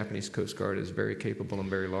Guards, the Japanese Coast Guard, is very capable and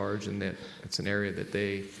very large, and that it's an area that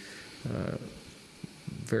they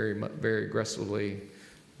very aggressively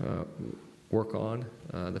work on.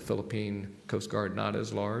 The Philippine Coast Guard, not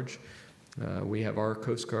as large. We have our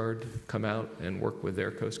Coast Guard come out and work with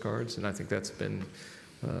their Coast Guards, and I think that's been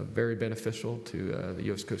very beneficial to the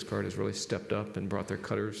U.S. Coast Guard has really stepped up and brought their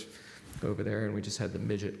cutters over there, and we just had the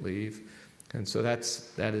midget leave. And so that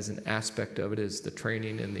is an aspect of it, is the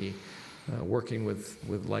training and the working with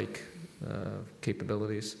like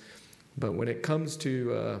capabilities. But when it comes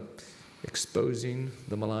to exposing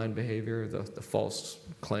the malign behavior, the false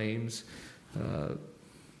claims,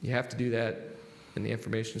 you have to do that in the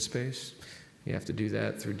information space. You have to do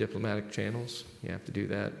that through diplomatic channels. You have to do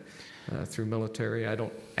that through military. I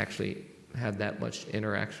don't actually have that much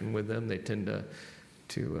interaction with them. They tend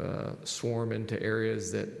to swarm into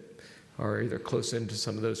areas that are either close into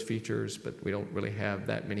some of those features, but we don't really have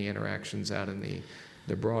that many interactions out in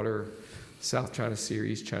the broader South China Sea or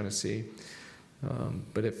East China Sea.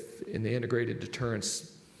 But if in the integrated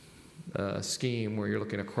deterrence scheme, where you're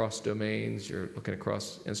looking across domains, you're looking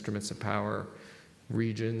across instruments of power,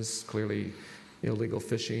 regions, clearly illegal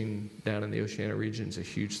fishing down in the Oceania region is a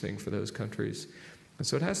huge thing for those countries. And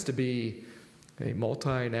so it has to be a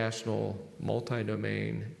multinational,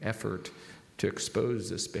 multi-domain effort to expose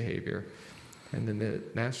this behavior. And then the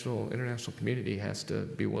international community has to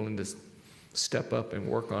be willing to step up and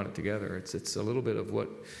work on it together. It's a little bit of what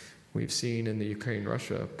we've seen in the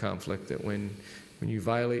Ukraine-Russia conflict, that when you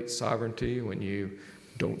violate sovereignty, when you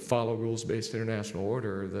don't follow rules-based international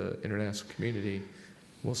order, the international community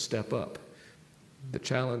will step up. The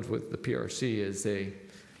challenge with the PRC is they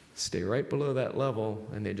stay right below that level,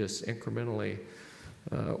 and they just incrementally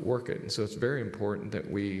work it. And so it's very important that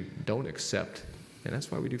we don't accept, and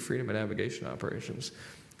that's why we do freedom of navigation operations.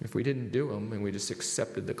 If we didn't do them and we just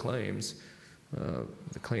accepted the claims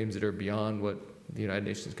that are beyond what the United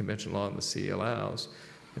Nations Convention law on the Sea allows,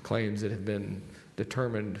 the claims that have been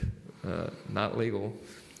determined not legal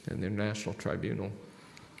in the International Tribunal,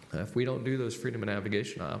 if we don't do those freedom of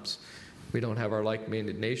navigation ops, we don't have our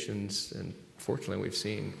like-minded nations, and fortunately we've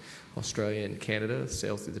seen Australia and Canada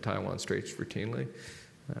sail through the Taiwan Straits routinely.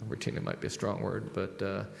 Routinely might be a strong word, but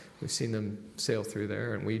we've seen them sail through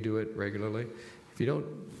there, and we do it regularly. If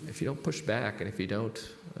you don't push back, and if you don't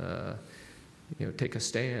take a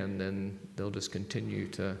stand, then they'll just continue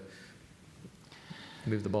to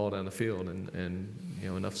move the ball down the field, and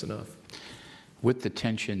enough's enough. With the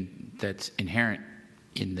tension that's inherent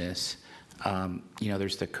in this,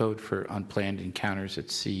 there's the code for unplanned encounters at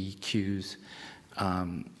sea, CUES.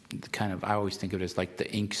 I always think of it as like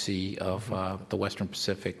the ink sea of the Western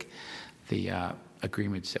Pacific, the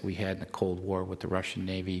agreements that we had in the Cold War with the Russian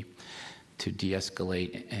Navy to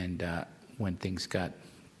de-escalate and when things got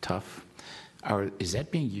tough. Is that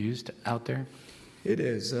being used out there? It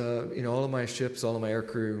is. All of my ships, all of my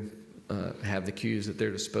aircrew have the CUES at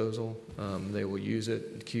their disposal. They will use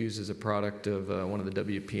it. The CUES is a product of one of the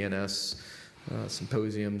WPNS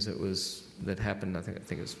symposiums that happened, I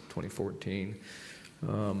think it was 2014.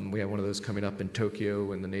 We have one of those coming up in Tokyo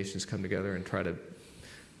when the nations come together and try to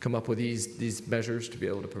come up with these measures to be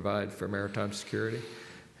able to provide for maritime security.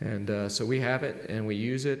 And so we have it and we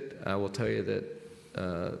use it. I will tell you that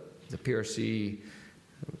the PRC,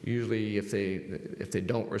 usually if they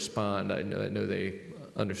don't respond, I know they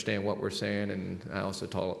understand what we're saying, and I also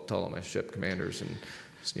tell all my ship commanders and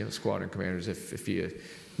squadron commanders, if you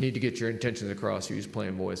need to get your intentions across, use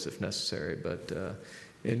plain voice if necessary. But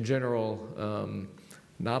in general,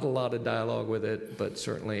 not a lot of dialogue with it, but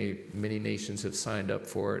certainly many nations have signed up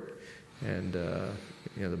for it. And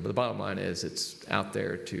the bottom line is it's out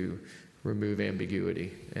there to remove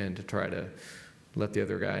ambiguity and to try to let the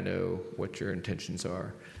other guy know what your intentions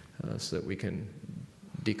are so that we can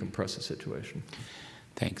decompress the situation.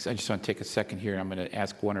 Thanks. I just want to take a second here. I'm going to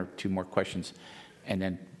ask one or two more questions and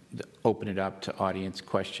then open it up to audience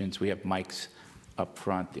questions. We have mics up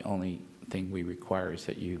front. The only thing we require is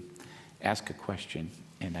that you ask a question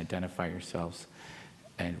and identify yourselves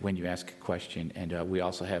and when you ask a question. And we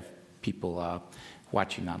also have people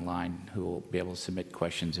watching online who will be able to submit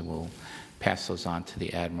questions, and we'll pass those on to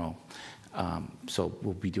the Admiral. So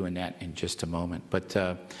we'll be doing that in just a moment. But,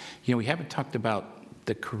 we haven't talked about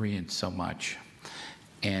the Koreans so much,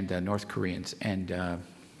 and North Koreans. And,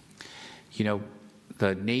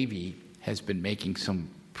 the Navy has been making some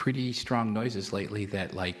pretty strong noises lately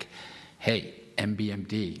that, like, hey,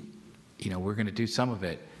 MBMD, we're going to do some of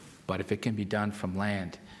it, but if it can be done from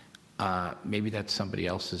land, maybe that's somebody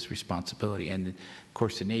else's responsibility. And, of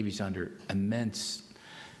course, the Navy's under immense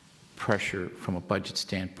pressure from a budget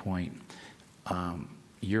standpoint.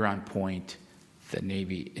 You're on point. The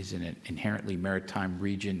Navy is in an inherently maritime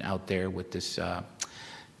region out there with this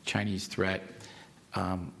Chinese threat.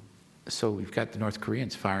 So we've got the North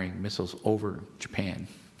Koreans firing missiles over Japan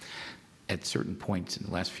at certain points in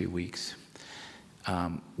the last few weeks.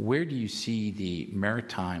 Where do you see the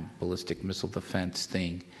maritime ballistic missile defense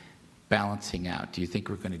thing balancing out? Do you think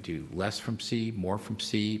we're going to do less from sea, more from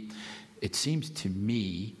sea? It seems to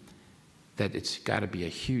me that it's got to be a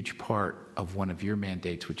huge part of one of your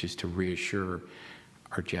mandates, which is to reassure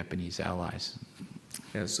our Japanese allies.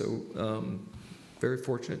 Yeah, so very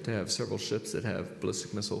fortunate to have several ships that have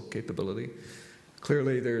ballistic missile capability.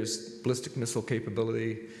 Clearly, there's ballistic missile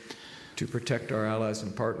capability to protect our allies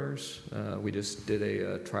and partners. We just did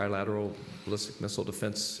a trilateral ballistic missile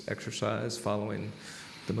defense exercise following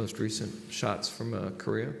the most recent shots from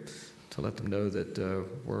Korea to let them know that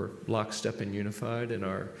we're lockstep and unified in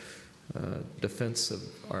our defense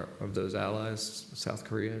of those allies, South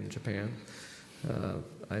Korea and Japan.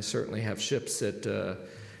 I certainly have ships that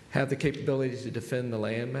have the capability to defend the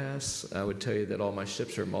landmass. I would tell you that all my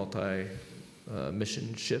ships are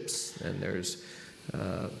multi-mission ships, and there's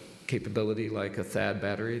capability like a THAAD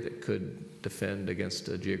battery that could defend against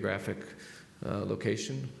a geographic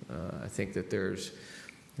location. I think that there's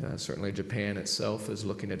certainly Japan itself is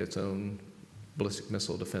looking at its own ballistic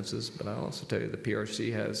missile defenses, but I'll also tell you the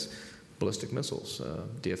PRC has ballistic missiles,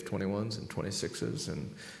 DF-21s and 26s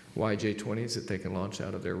and YJ-20s that they can launch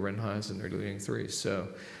out of their Renhais and their Liang 3s. So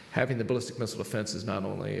having the ballistic missile defense is not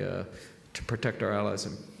only to protect our allies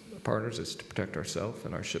and partners, it's to protect ourselves,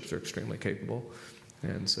 and our ships are extremely capable.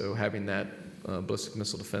 And so having that ballistic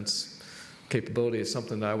missile defense capability is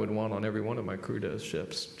something that I would want on every one of my crew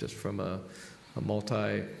ships, just from a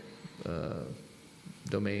multi-domain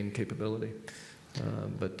capability.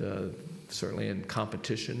 But certainly in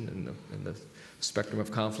competition in the spectrum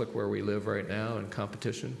of conflict where we live right now and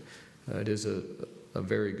competition, it is a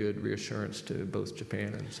very good reassurance to both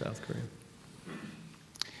Japan and South Korea.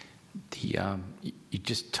 You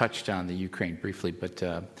just touched on the Ukraine briefly, but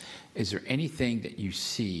is there anything that you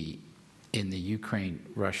see in the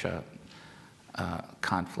Ukraine-Russia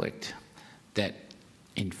conflict that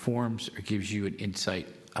informs or gives you an insight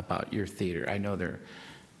about your theater? I know there are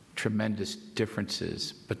tremendous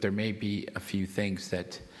differences, but there may be a few things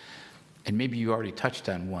that, and maybe you already touched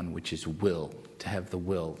on one, which is will, to have the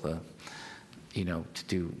will, to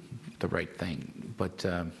do the right thing. But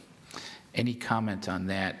any comment on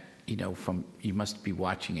that? You must be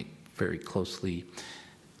watching it very closely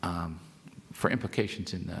for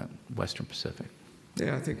implications in the Western Pacific.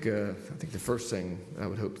 Yeah, I think the first thing I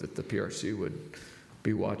would hope that the PRC would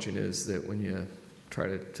be watching is that when you try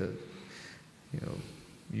to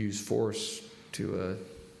use force to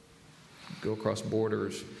go across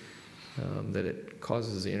borders, that it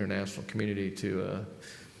causes the international community to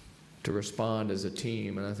respond as a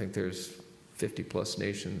team. And I think there's 50+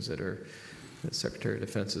 nations that the Secretary of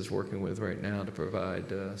Defense is working with right now to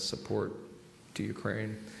provide support to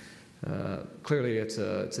Ukraine. Clearly, it's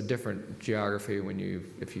a different geography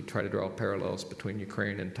if you try to draw parallels between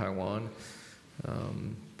Ukraine and Taiwan.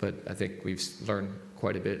 But I think we've learned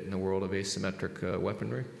quite a bit in the world of asymmetric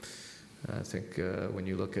weaponry. I think when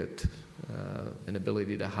you look at an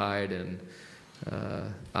ability to hide and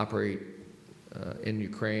operate in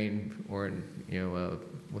Ukraine or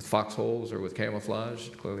with foxholes or with camouflage,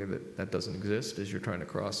 clearly that doesn't exist as you're trying to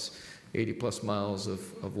cross 80+ miles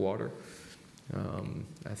of water.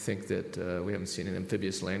 I think that we haven't seen an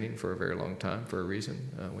amphibious landing for a very long time for a reason.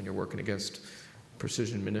 When you're working against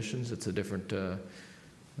precision munitions, it's a different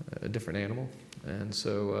animal. And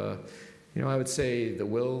so, I would say the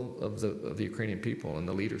will of the Ukrainian people and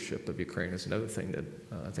the leadership of Ukraine is another thing that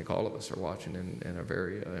I think all of us are watching and are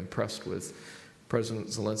very impressed with President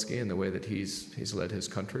Zelensky and the way that he's led his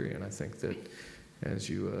country. And I think that as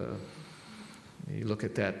you look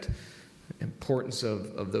at that importance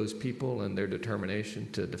of those people and their determination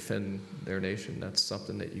to defend their nation, that's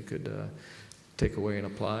something that you could take away and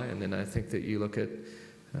apply. And then I think that you look at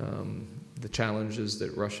the challenges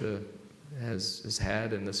that Russia has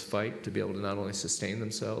had in this fight to be able to not only sustain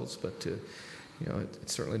themselves, but to, it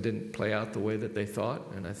certainly didn't play out the way that they thought.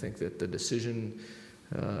 And I think that the decision,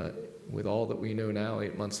 with all that we know now,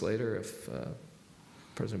 8 months later, if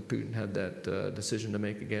President Putin had that decision to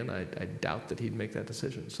make again, I doubt that he'd make that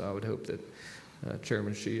decision. So I would hope that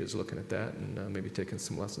Chairman Xi is looking at that and maybe taking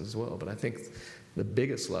some lessons as well. But I think the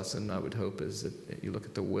biggest lesson I would hope is that you look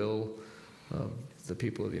at the will of the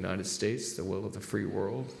people of the United States, the will of the free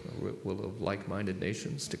world, the will of like-minded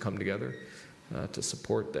nations to come together to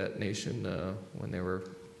support that nation when they were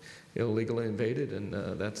illegally invaded. And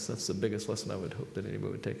that's the biggest lesson I would hope that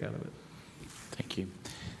anybody would take out of it. Thank you.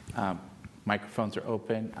 Microphones are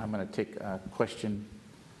open. I'm going to take a question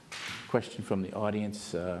from the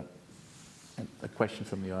audience. A question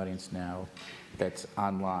from the audience now that's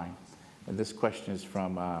online. And this question is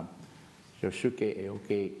from Yosuke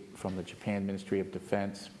Aoki from the Japan Ministry of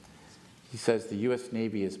Defense. He says the U.S.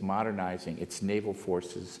 Navy is modernizing its naval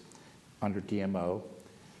forces under DMO.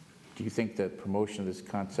 Do you think the promotion of this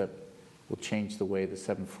concept will change the way the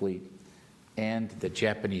 7th Fleet and the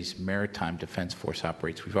Japanese Maritime Defense Force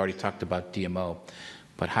operates? We've already talked about DMO,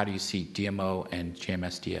 but how do you see DMO and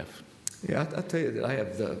JMSDF? Yeah, I'll tell you that I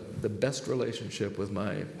have the best relationship with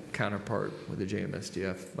my counterpart with the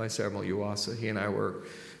JMSDF, Vice Admiral Yuasa. He and I were,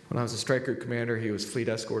 when I was a strike group commander, he was Fleet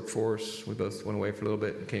Escort Force. We both went away for a little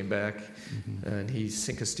bit and came back. Mm-hmm. And he's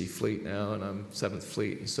Sinkasty Fleet now, and I'm 7th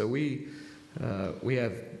Fleet. And so we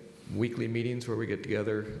have weekly meetings where we get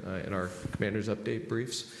together in our commander's update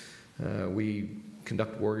briefs. We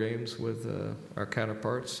conduct war games with our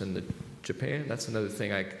counterparts in Japan. That's another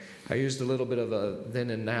thing. I used a little bit of a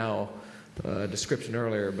then and now description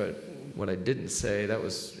earlier, but what I didn't say, that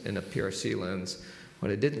was in a PRC lens,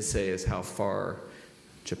 what I didn't say is how far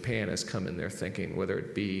Japan has come in their thinking, whether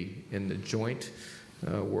it be in the joint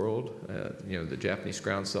world, the Japanese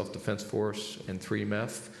Ground Self-Defense Force and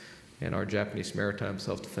 3MEF, and our Japanese Maritime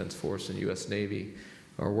Self-Defense Force and U.S. Navy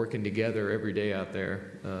are working together every day out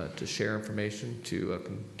there to share information, to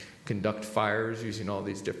conduct fires using all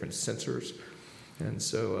these different sensors. And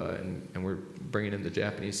so, and we're bringing in the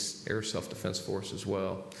Japanese Air Self-Defense Force as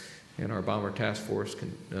well. And our Bomber Task Force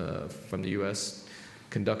from the U.S.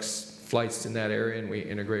 conducts flights in that area, and we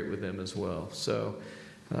integrate with them as well. So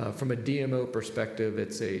from a DMO perspective,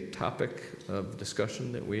 it's a topic of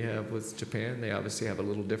discussion that we have with Japan. They obviously have a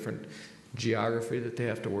little different geography that they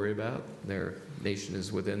have to worry about. Their nation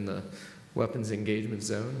is within the weapons engagement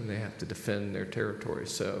zone, and they have to defend their territory.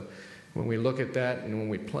 So when we look at that and when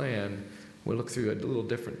we plan, we look through a little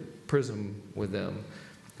different prism with them,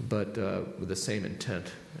 but with the same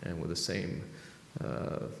intent and with the same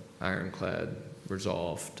ironclad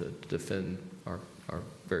resolve to defend our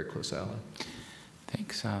very close ally.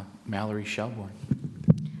 Thanks. Mallory Shelbourne.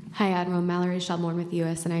 Hi, Admiral. Mallory Shelbourne with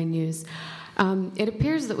USNI News. It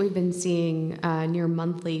appears that we've been seeing near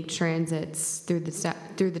monthly transits through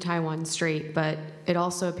the Taiwan Strait, but it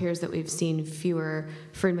also appears that we've seen fewer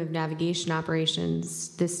freedom of navigation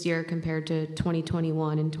operations this year compared to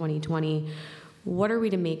 2021 and 2020. What are we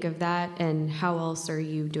to make of that, and how else are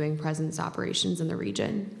you doing presence operations in the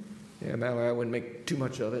region? Yeah, Mallory, I wouldn't make too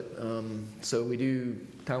much of it. So we do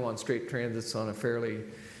Taiwan Strait transits on a fairly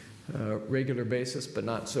regular basis, but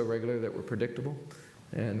not so regular that we're predictable.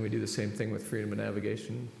 And we do the same thing with Freedom of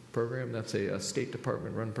Navigation program. That's a State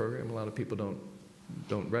Department run program. A lot of people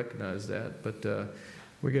don't recognize that, but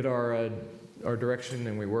we get our direction,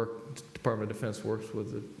 and we work. Department of Defense works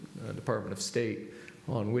with the Department of State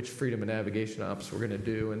on which freedom of navigation ops we're going to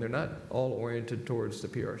do, and they're not all oriented towards the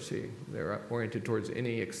PRC. They're oriented towards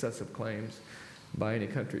any excessive claims by any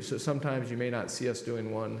country. So sometimes you may not see us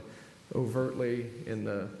doing one overtly in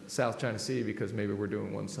the South China Sea because maybe we're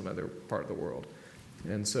doing one some other part of the world.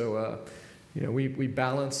 And so, we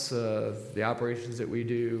balance the operations that we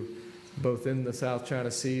do both in the South China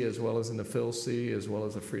Sea as well as in the Phil Sea, as well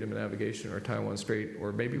as the freedom of navigation or Taiwan Strait,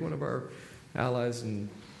 or maybe one of our allies and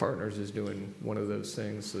partners is doing one of those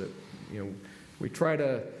things. So that, we try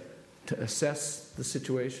to assess the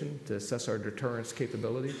situation, to assess our deterrence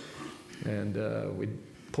capability, and we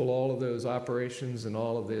pull all of those operations and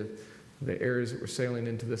all of the areas that we're sailing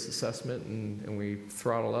into this assessment, and we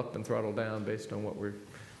throttle up and throttle down based on what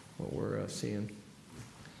we're seeing.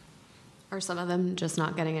 Are some of them just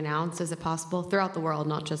not getting announced? Is it possible throughout the world,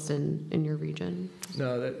 not just in your region?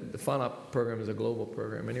 No, the FONOP program is a global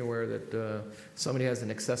program. Anywhere that somebody has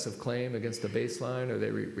an excessive claim against a baseline, or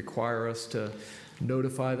they require us to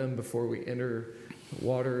notify them before we enter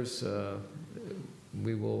waters,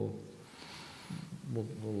 we'll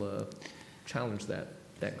challenge that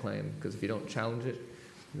claim, because if you don't challenge it,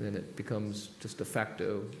 then it becomes just de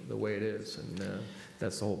facto the way it is, and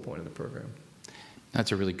that's the whole point of the program.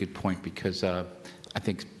 That's a really good point, because I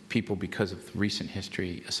think people, because of recent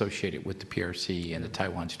history, associate it with the PRC and the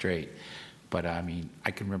Taiwan Strait. But I mean,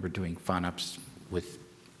 I can remember doing FONOPs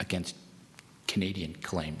against Canadian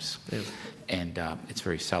claims, and it's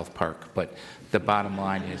very South Park. But the bottom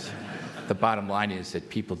line is that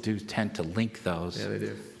people do tend to link those. Yeah, they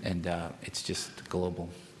do. And it's just global.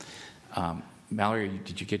 Mallory,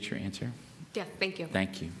 did you get your answer? Yeah, thank you.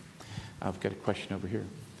 Thank you. I've got a question over here.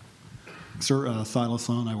 Sir, Silas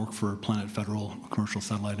Son. I work for Planet Federal, a commercial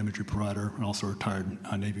satellite imagery provider, and also a retired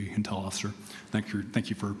Navy intel officer. Thank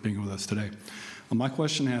you for being with us today. My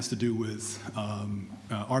question has to do with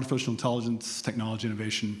artificial intelligence, technology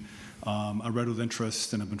innovation. I read with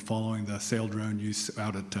interest and have been following the sail drone use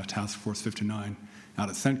out at Task Force 59 out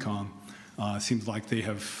at CENTCOM. It seems like they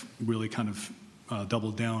have really kind of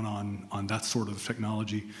doubled down on that sort of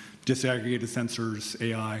technology, disaggregated sensors,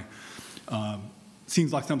 AI.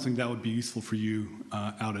 Seems like something that would be useful for you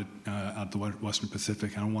out at the Western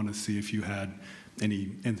Pacific. I want to see if you had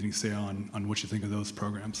anything to say on what you think of those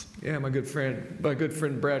programs. Yeah, my good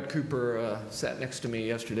friend Brad Cooper sat next to me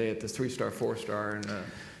yesterday at the 3-star, 4-star, and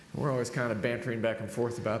we're always kind of bantering back and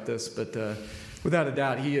forth about this. But without a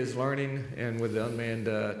doubt, he is learning, and with the unmanned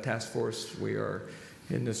task force, we are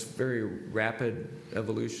in this very rapid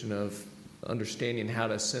evolution of understanding how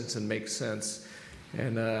to sense and make sense.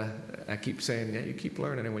 And I keep saying, yeah, you keep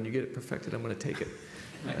learning, and when you get it perfected, I'm going to take it.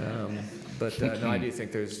 No, I do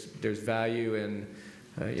think there's value, and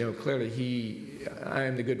clearly I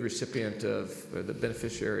am the good recipient of, or the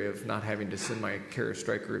beneficiary of, not having to send my carrier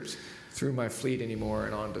strike groups through my fleet anymore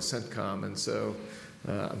and on to CENTCOM, and so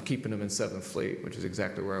I'm keeping them in 7th Fleet, which is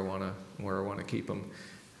exactly where I want to keep them.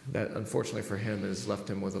 That, unfortunately for him, has left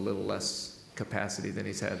him with a little less capacity than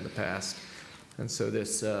he's had in the past, and so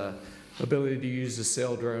this ability to use the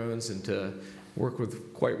sail drones and to work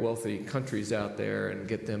with quite wealthy countries out there and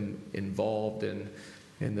get them involved in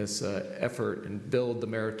this effort and build the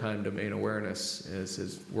maritime domain awareness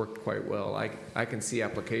has worked quite well. I can see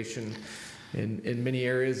application in many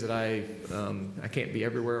areas that I can't be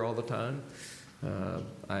everywhere all the time.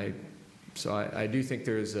 So I do think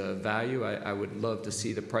there's a value. I would love to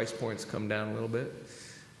see the price points come down a little bit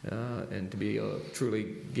and to be able to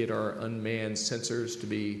truly get our unmanned sensors to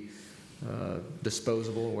be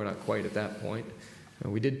disposable. We're not quite at that point.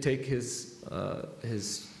 We did take his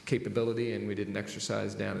capability, and we did an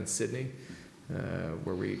exercise down in Sydney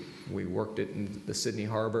where we worked it in the Sydney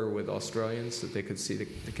Harbor with Australians so that they could see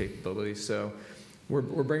the capabilities. So we're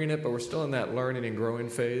bringing it, but we're still in that learning and growing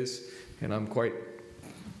phase. And I'm quite,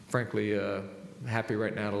 frankly, happy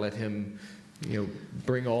right now to let him,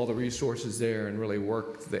 bring all the resources there and really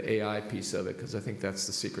work the AI piece of it, because I think that's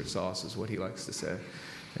the secret sauce, is what he likes to say.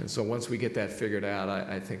 And so once we get that figured out,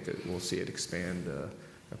 I think that we'll see it expand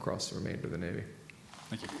across the remainder of the Navy.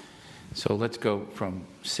 Thank you. So let's go from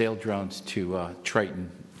sail drones to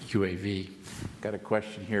Triton UAV. Got a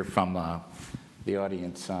question here from the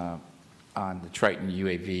audience on the Triton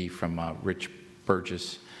UAV from Rich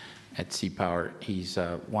Burgess at Sea Power. He's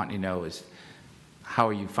wanting to know how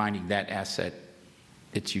are you finding that asset,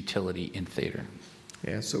 its utility in theater?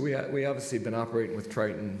 Yeah, so we obviously have been operating with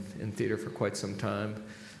Triton in theater for quite some time.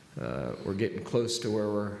 We're getting close to where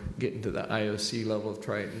we're getting to the IOC level of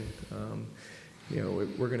Triton.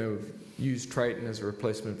 We're going to use Triton as a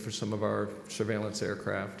replacement for some of our surveillance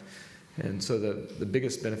aircraft. And so the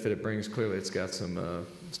biggest benefit it brings, clearly, it's got some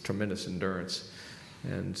tremendous endurance.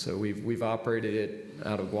 And so we've operated it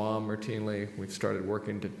out of Guam routinely. We've started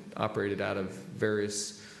working to operate it out of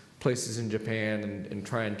various places in Japan and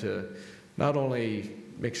trying to not only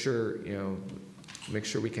make sure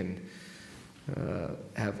we can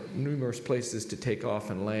have numerous places to take off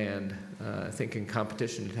and land. I think in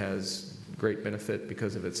competition it has great benefit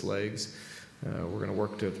because of its legs. We're going to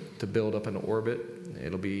work to build up an orbit.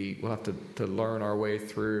 We'll have to learn our way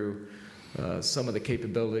through some of the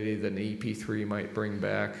capability that an EP3 might bring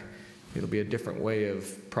back. It'll be a different way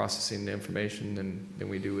of processing the information than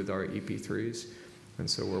we do with our EP3s. And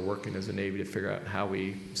so we're working as a Navy to figure out how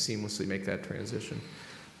we seamlessly make that transition.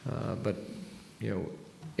 But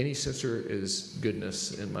any sensor is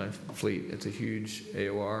goodness in my fleet. It's a huge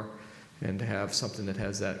AOR, and to have something that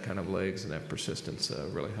has that kind of legs and that persistence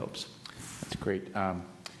really helps. That's great.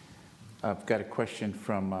 I've got a question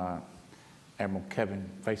from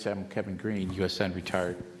Vice Admiral Kevin Green, USN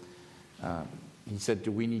retired. He said,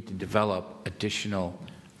 do we need to develop additional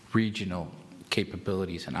regional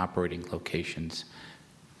capabilities and operating locations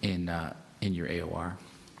in your AOR?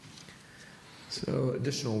 So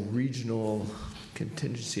additional regional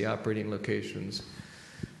contingency operating locations.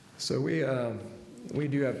 So we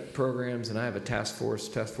do have programs, and I have a task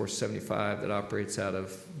force 75, that operates out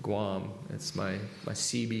of Guam. It's my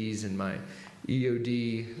CBs and my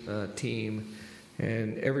EOD team,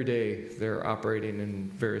 and every day they're operating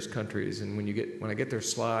in various countries. And when I get their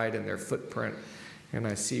slide and their footprint, and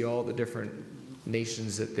I see all the different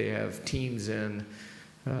nations that they have teams in,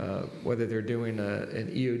 whether they're doing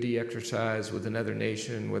an EOD exercise with another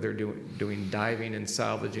nation, whether they're doing diving and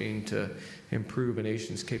salvaging to improve a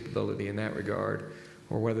nation's capability in that regard,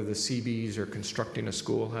 or whether the CBs are constructing a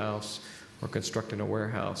schoolhouse or constructing a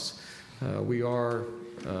warehouse. We are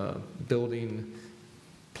building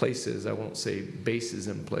places, I won't say bases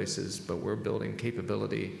in places, but we're building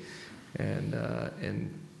capability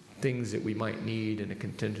and things that we might need in a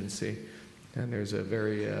contingency. And there's a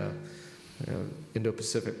very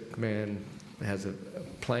Indo-Pacific Command has a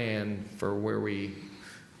plan for where we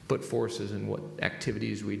put forces and what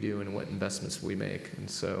activities we do and what investments we make. And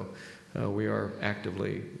so we are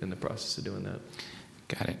actively in the process of doing that.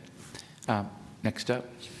 Got it. Next up.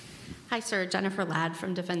 Hi, sir. Jennifer Ladd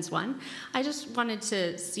from Defense One. I just wanted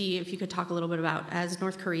to see if you could talk a little bit about, as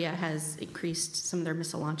North Korea has increased some of their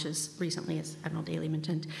missile launches recently, as Admiral Daly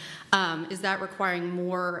mentioned, is that requiring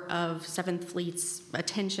more of 7th Fleet's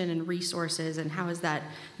attention and resources, and how is that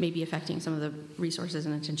maybe affecting some of the resources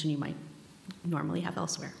and attention you might normally have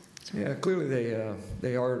elsewhere? Yeah, clearly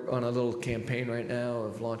they are on a little campaign right now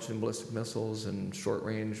of launching ballistic missiles and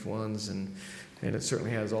short-range ones, and it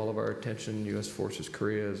certainly has all of our attention, U.S. Forces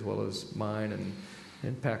Korea, as well as mine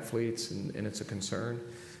and PAC fleets, and it's a concern.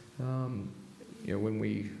 When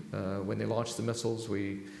they launched the missiles,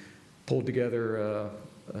 we pulled together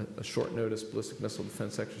a short-notice ballistic missile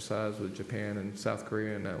defense exercise with Japan and South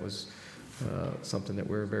Korea, and that was something that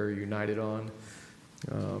we're very united on.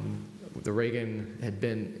 The Reagan had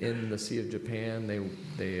been in the Sea of Japan.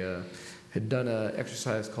 They had done an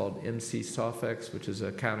exercise called MC SOFEX, which is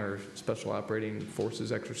a counter special operating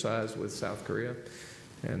forces exercise with South Korea.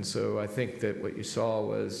 And so I think that what you saw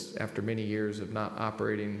was, after many years of not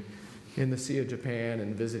operating in the Sea of Japan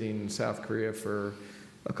and visiting South Korea for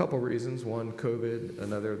a couple reasons. One, COVID.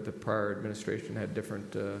 Another, the prior administration had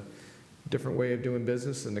different way of doing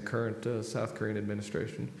business than the current South Korean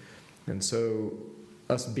administration. And so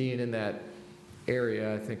us being in that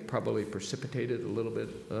area, I think, probably precipitated a little bit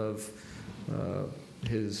of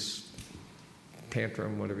his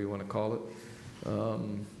tantrum, whatever you want to call it.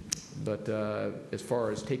 But as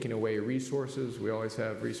far as taking away resources, we always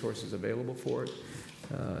have resources available for it.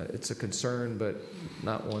 It's a concern, but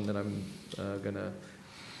not one that I'm going to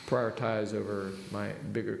prioritize over my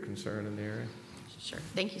bigger concern in the area. Sure.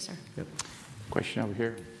 Thank you, sir. Yep. Question over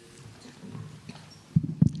here.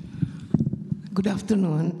 Good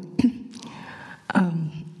afternoon.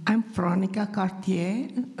 I'm Veronica Cartier,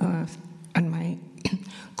 and my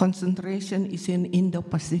concentration is in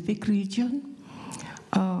Indo-Pacific region.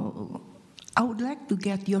 I would like to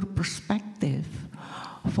get your perspective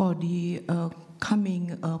for the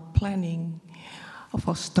coming planning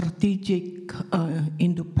for strategic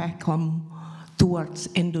Indo-PACOM towards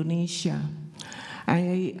Indonesia.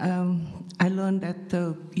 I learned that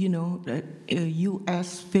the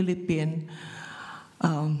U.S.-Philippine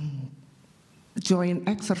joint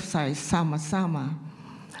exercise sama-sama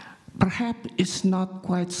perhaps is not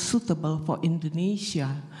quite suitable for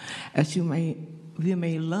Indonesia, as we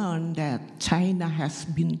may learn that China has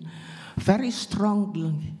been very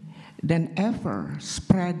strongly than ever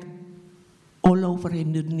spread all over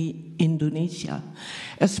Indonesia,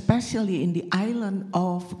 especially in the island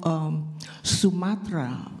of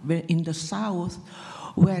Sumatra, where in the south,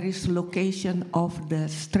 where is location of the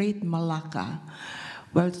Strait Malacca.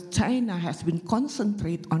 Well, China has been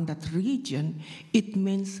concentrated on that region. It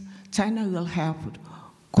means China will have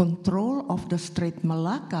control of the Strait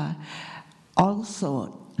Malacca,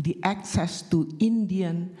 also the access to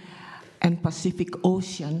Indian and Pacific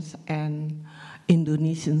Oceans and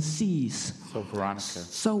Indonesian seas. So, Veronica.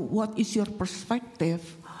 So what is your perspective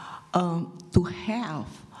to have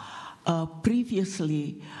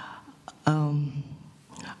previously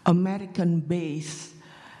American base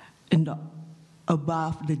in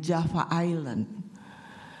above the Java Island?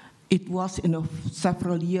 It was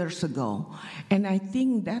several years ago. And I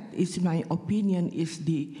think that is, my opinion, is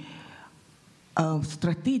the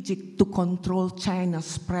strategic to control China's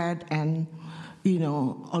spread and,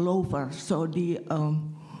 all over. So the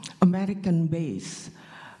American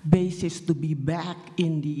bases to be back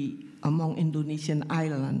among Indonesian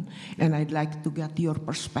island. And I'd like to get your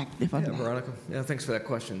perspective on that. Veronica. Yeah, thanks for that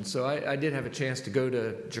question. So I did have a chance to go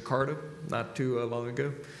to Jakarta not too long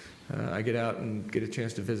ago. I get out and get a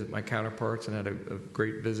chance to visit my counterparts, and had a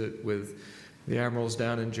great visit with the admirals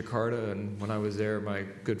down in Jakarta. And when I was there, my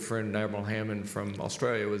good friend Admiral Hammond from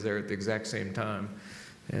Australia was there at the exact same time.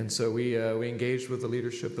 And so we engaged with the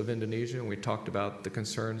leadership of Indonesia, and we talked about the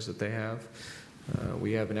concerns that they have.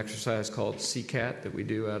 We have an exercise called CCAT that we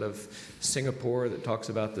do out of Singapore that talks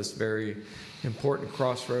about this very important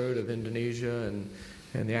crossroad of Indonesia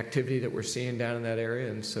and the activity that we're seeing down in that area.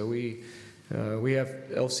 And so we have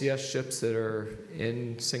LCS ships that are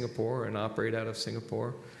in Singapore and operate out of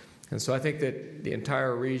Singapore. And so I think that the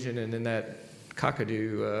entire region, and in that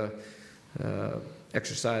Kakadu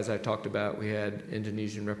exercise I talked about, we had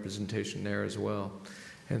Indonesian representation there as well.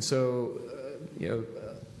 And so,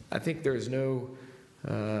 I think there's no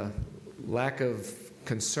lack of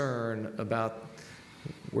concern about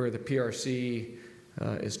where the PRC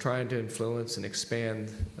is trying to influence and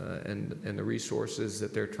expand and the resources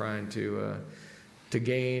that they're trying to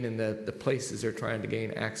gain, and the places they're trying to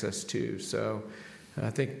gain access to. So I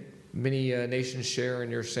think many nations share in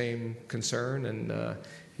your same concern, and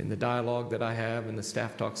in the dialogue that I have and the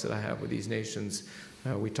staff talks that I have with these nations,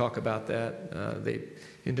 we talk about that.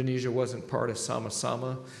 Indonesia wasn't part of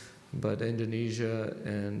Sama-Sama, but Indonesia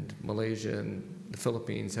and Malaysia and the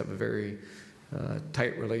Philippines have a very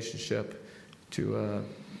tight relationship to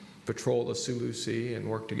patrol the Sulu Sea and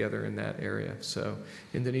work together in that area. So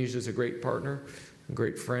Indonesia is a great partner, a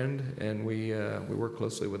great friend, and we work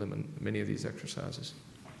closely with them in many of these exercises.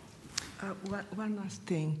 One last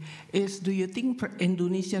thing is, do you think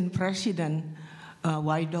Indonesian President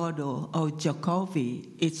Widodo or Jokowi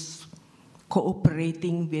is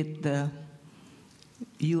cooperating with the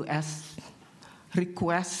U.S.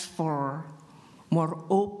 request for more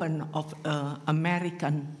open of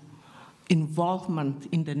American involvement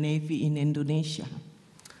in the Navy in Indonesia?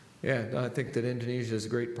 Yeah, I think that Indonesia is a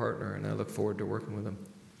great partner, and I look forward to working with them.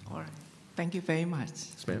 All right. Thank you very much.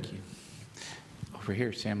 Yes, ma'am. Thank you. Over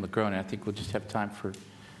here, Sam Legrone. I think we'll just have time for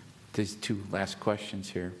these two last questions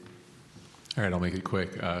here. All right, I'll make it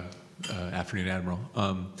quick. Afternoon, Admiral.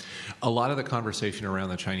 A lot of the conversation around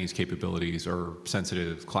the Chinese capabilities are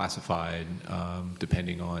sensitive, classified,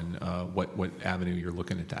 depending on what avenue you're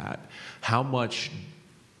looking at that. How much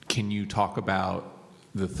can you talk about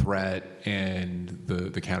the threat and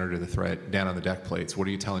the counter to the threat down on the deck plates? What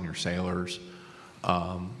are you telling your sailors?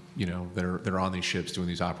 That are on these ships doing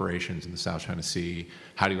these operations in the South China Sea.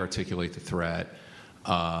 How do you articulate the threat,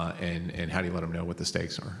 and how do you let them know what the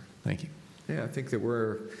stakes are? Thank you. Yeah, I think that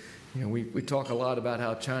we're You know, we talk a lot about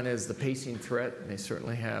how China is the pacing threat, and they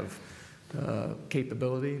certainly have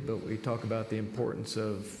capability, but we talk about the importance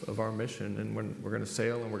of our mission, and when we're going to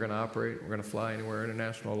sail and we're going to operate, we're going to fly anywhere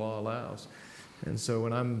international law allows. And so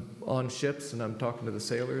when I'm on ships and I'm talking to the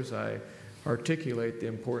sailors, I articulate the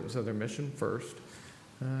importance of their mission first.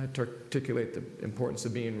 I articulate the importance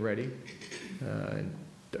of being ready, and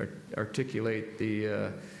articulate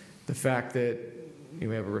the fact that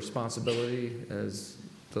we have a responsibility as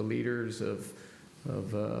the leaders of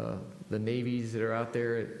the navies that are out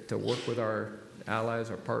there to work with our allies,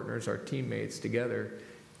 our partners, our teammates together,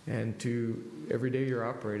 and to every day you're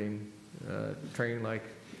operating, train like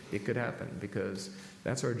it could happen, because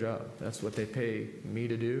that's our job. That's what they pay me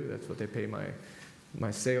to do. That's what they pay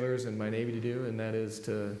my sailors and my Navy to do, and that is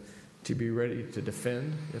to be ready to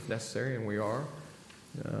defend if necessary, and we are.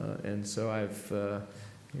 And so I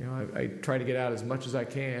try to get out as much as I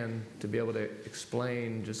can to be able to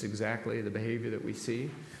explain just exactly the behavior that we see,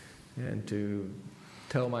 and to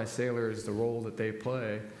tell my sailors the role that they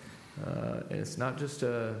play. And it's not just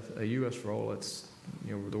a U.S. role. It's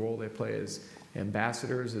the role they play as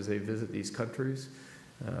ambassadors as they visit these countries,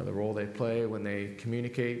 the role they play when they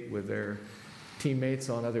communicate with their teammates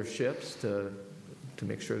on other ships to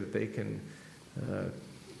make sure that they can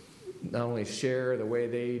not only share the way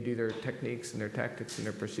they do their techniques and their tactics and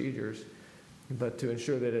their procedures, but to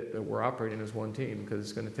ensure that we're operating as one team, because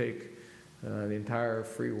it's going to take the entire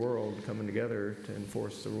free world coming together to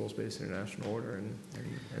enforce the rules-based international order,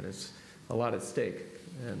 and it's a lot at stake.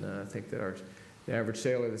 And I think that the average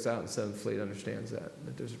sailor that's out in 7th Fleet understands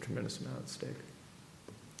that there's a tremendous amount at stake.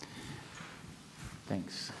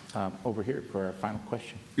 Thanks. Over here for our final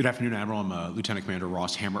question. Good afternoon, Admiral. I'm Lieutenant Commander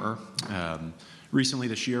Ross Hammerer. Recently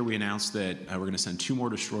this year, we announced that we're going to send 2 more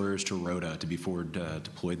destroyers to Rota to be forward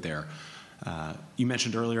deployed there. You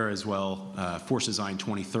mentioned earlier as well Force Design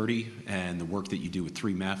 2030 and the work that you do with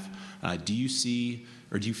 3MEF. Do you see,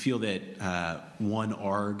 or do you feel that one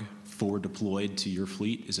ARG forward deployed to your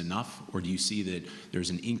fleet is enough, or do you see that there's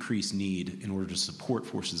an increased need in order to support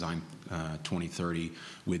Force Design 2030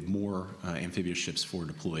 with more amphibious ships forward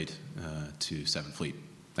deployed to 7th Fleet?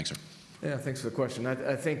 Thanks, sir. Yeah, thanks for the question.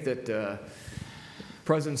 I think that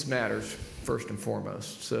presence matters first and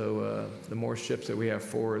foremost. So the more ships that we have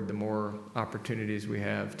forward, the more opportunities we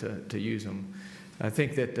have to use them. I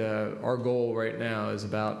think that our goal right now is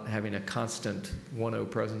about having a constant 1-0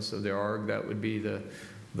 presence of the ARG. That would be the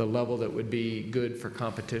level that would be good for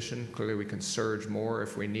competition. Clearly, we can surge more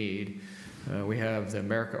if we need. We have the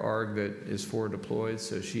America ARG that is forward deployed,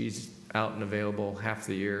 so she's out and available half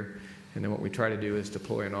the year. And then what we try to do is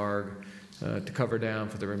deploy an ARG to cover down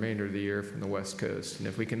for the remainder of the year from the West Coast. And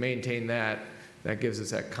if we can maintain that, that gives us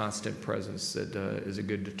that constant presence that is a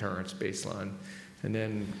good deterrence baseline. And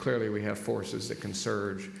then clearly we have forces that can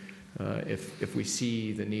surge if we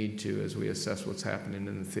see the need to, as we assess what's happening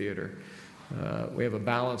in the theater. We have a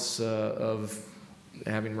balance of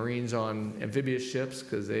having Marines on amphibious ships,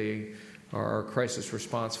 because they are our crisis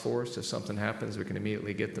response force. If something happens, we can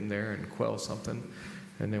immediately get them there and quell something.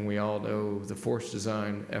 And then we all know the force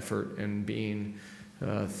design effort and being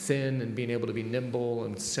thin and being able to be nimble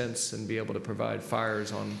and sense and be able to provide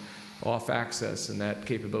fires on off access, and that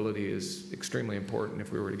capability is extremely important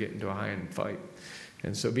if we were to get into a high-end fight.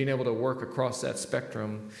 And so being able to work across that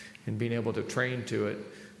spectrum and being able to train to it,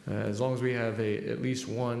 as long as we have at least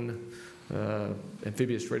one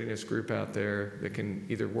amphibious readiness group out there that can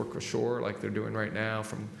either work ashore like they're doing right now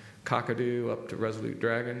from Kakadu up to Resolute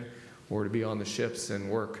Dragon, or to be on the ships and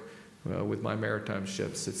work with my maritime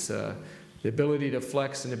ships. It's the ability to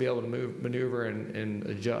flex and to be able to maneuver and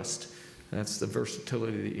adjust. That's the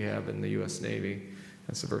versatility that you have in the U.S. Navy.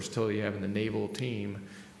 That's the versatility you have in the naval team,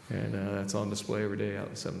 and that's on display every day out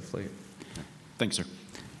in the 7th Fleet. Thanks, sir.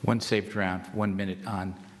 One saved round, 1 minute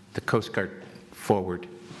on the Coast Guard forward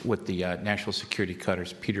with the national security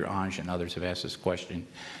cutters. Peter Ange and others have asked this question.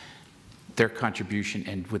 Their contribution,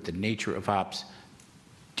 and with the nature of ops,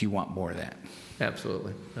 do you want more of that?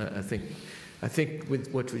 Absolutely. I think with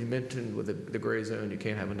what we mentioned with the gray zone, you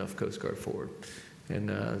can't have enough Coast Guard forward. And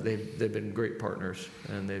they've been great partners,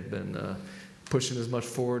 and they've been pushing as much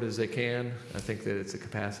forward as they can. I think that it's a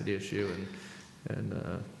capacity issue,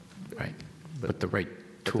 right. But the right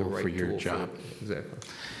tool for your job. Exactly.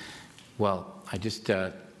 Well, I just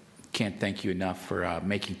can't thank you enough for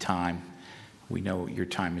making time. We know your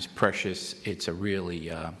time is precious. It's really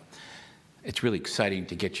exciting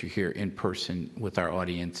to get you here in person with our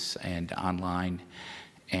audience and online.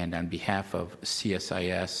 And on behalf of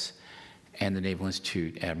CSIS and the Naval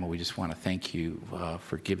Institute, Admiral, we just want to thank you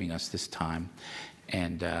for giving us this time,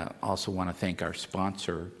 and also want to thank our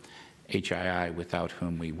sponsor HII, without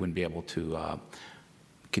whom we wouldn't be able to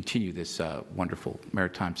continue this wonderful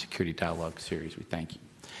Maritime Security Dialogue series. We thank you.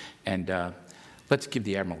 And let's give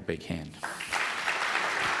the Admiral a big hand.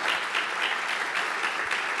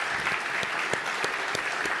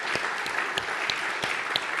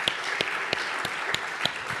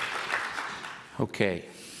 Okay,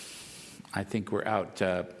 I think we're out.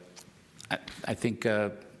 I think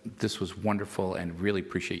this was wonderful, and really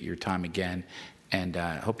appreciate your time again. And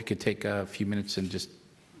I hope you could take a few minutes and just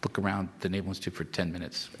look around the Naval Institute for 10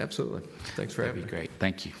 minutes. Absolutely. Thanks for having me. That'd be great.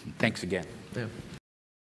 Thank you. Thanks again. Yeah.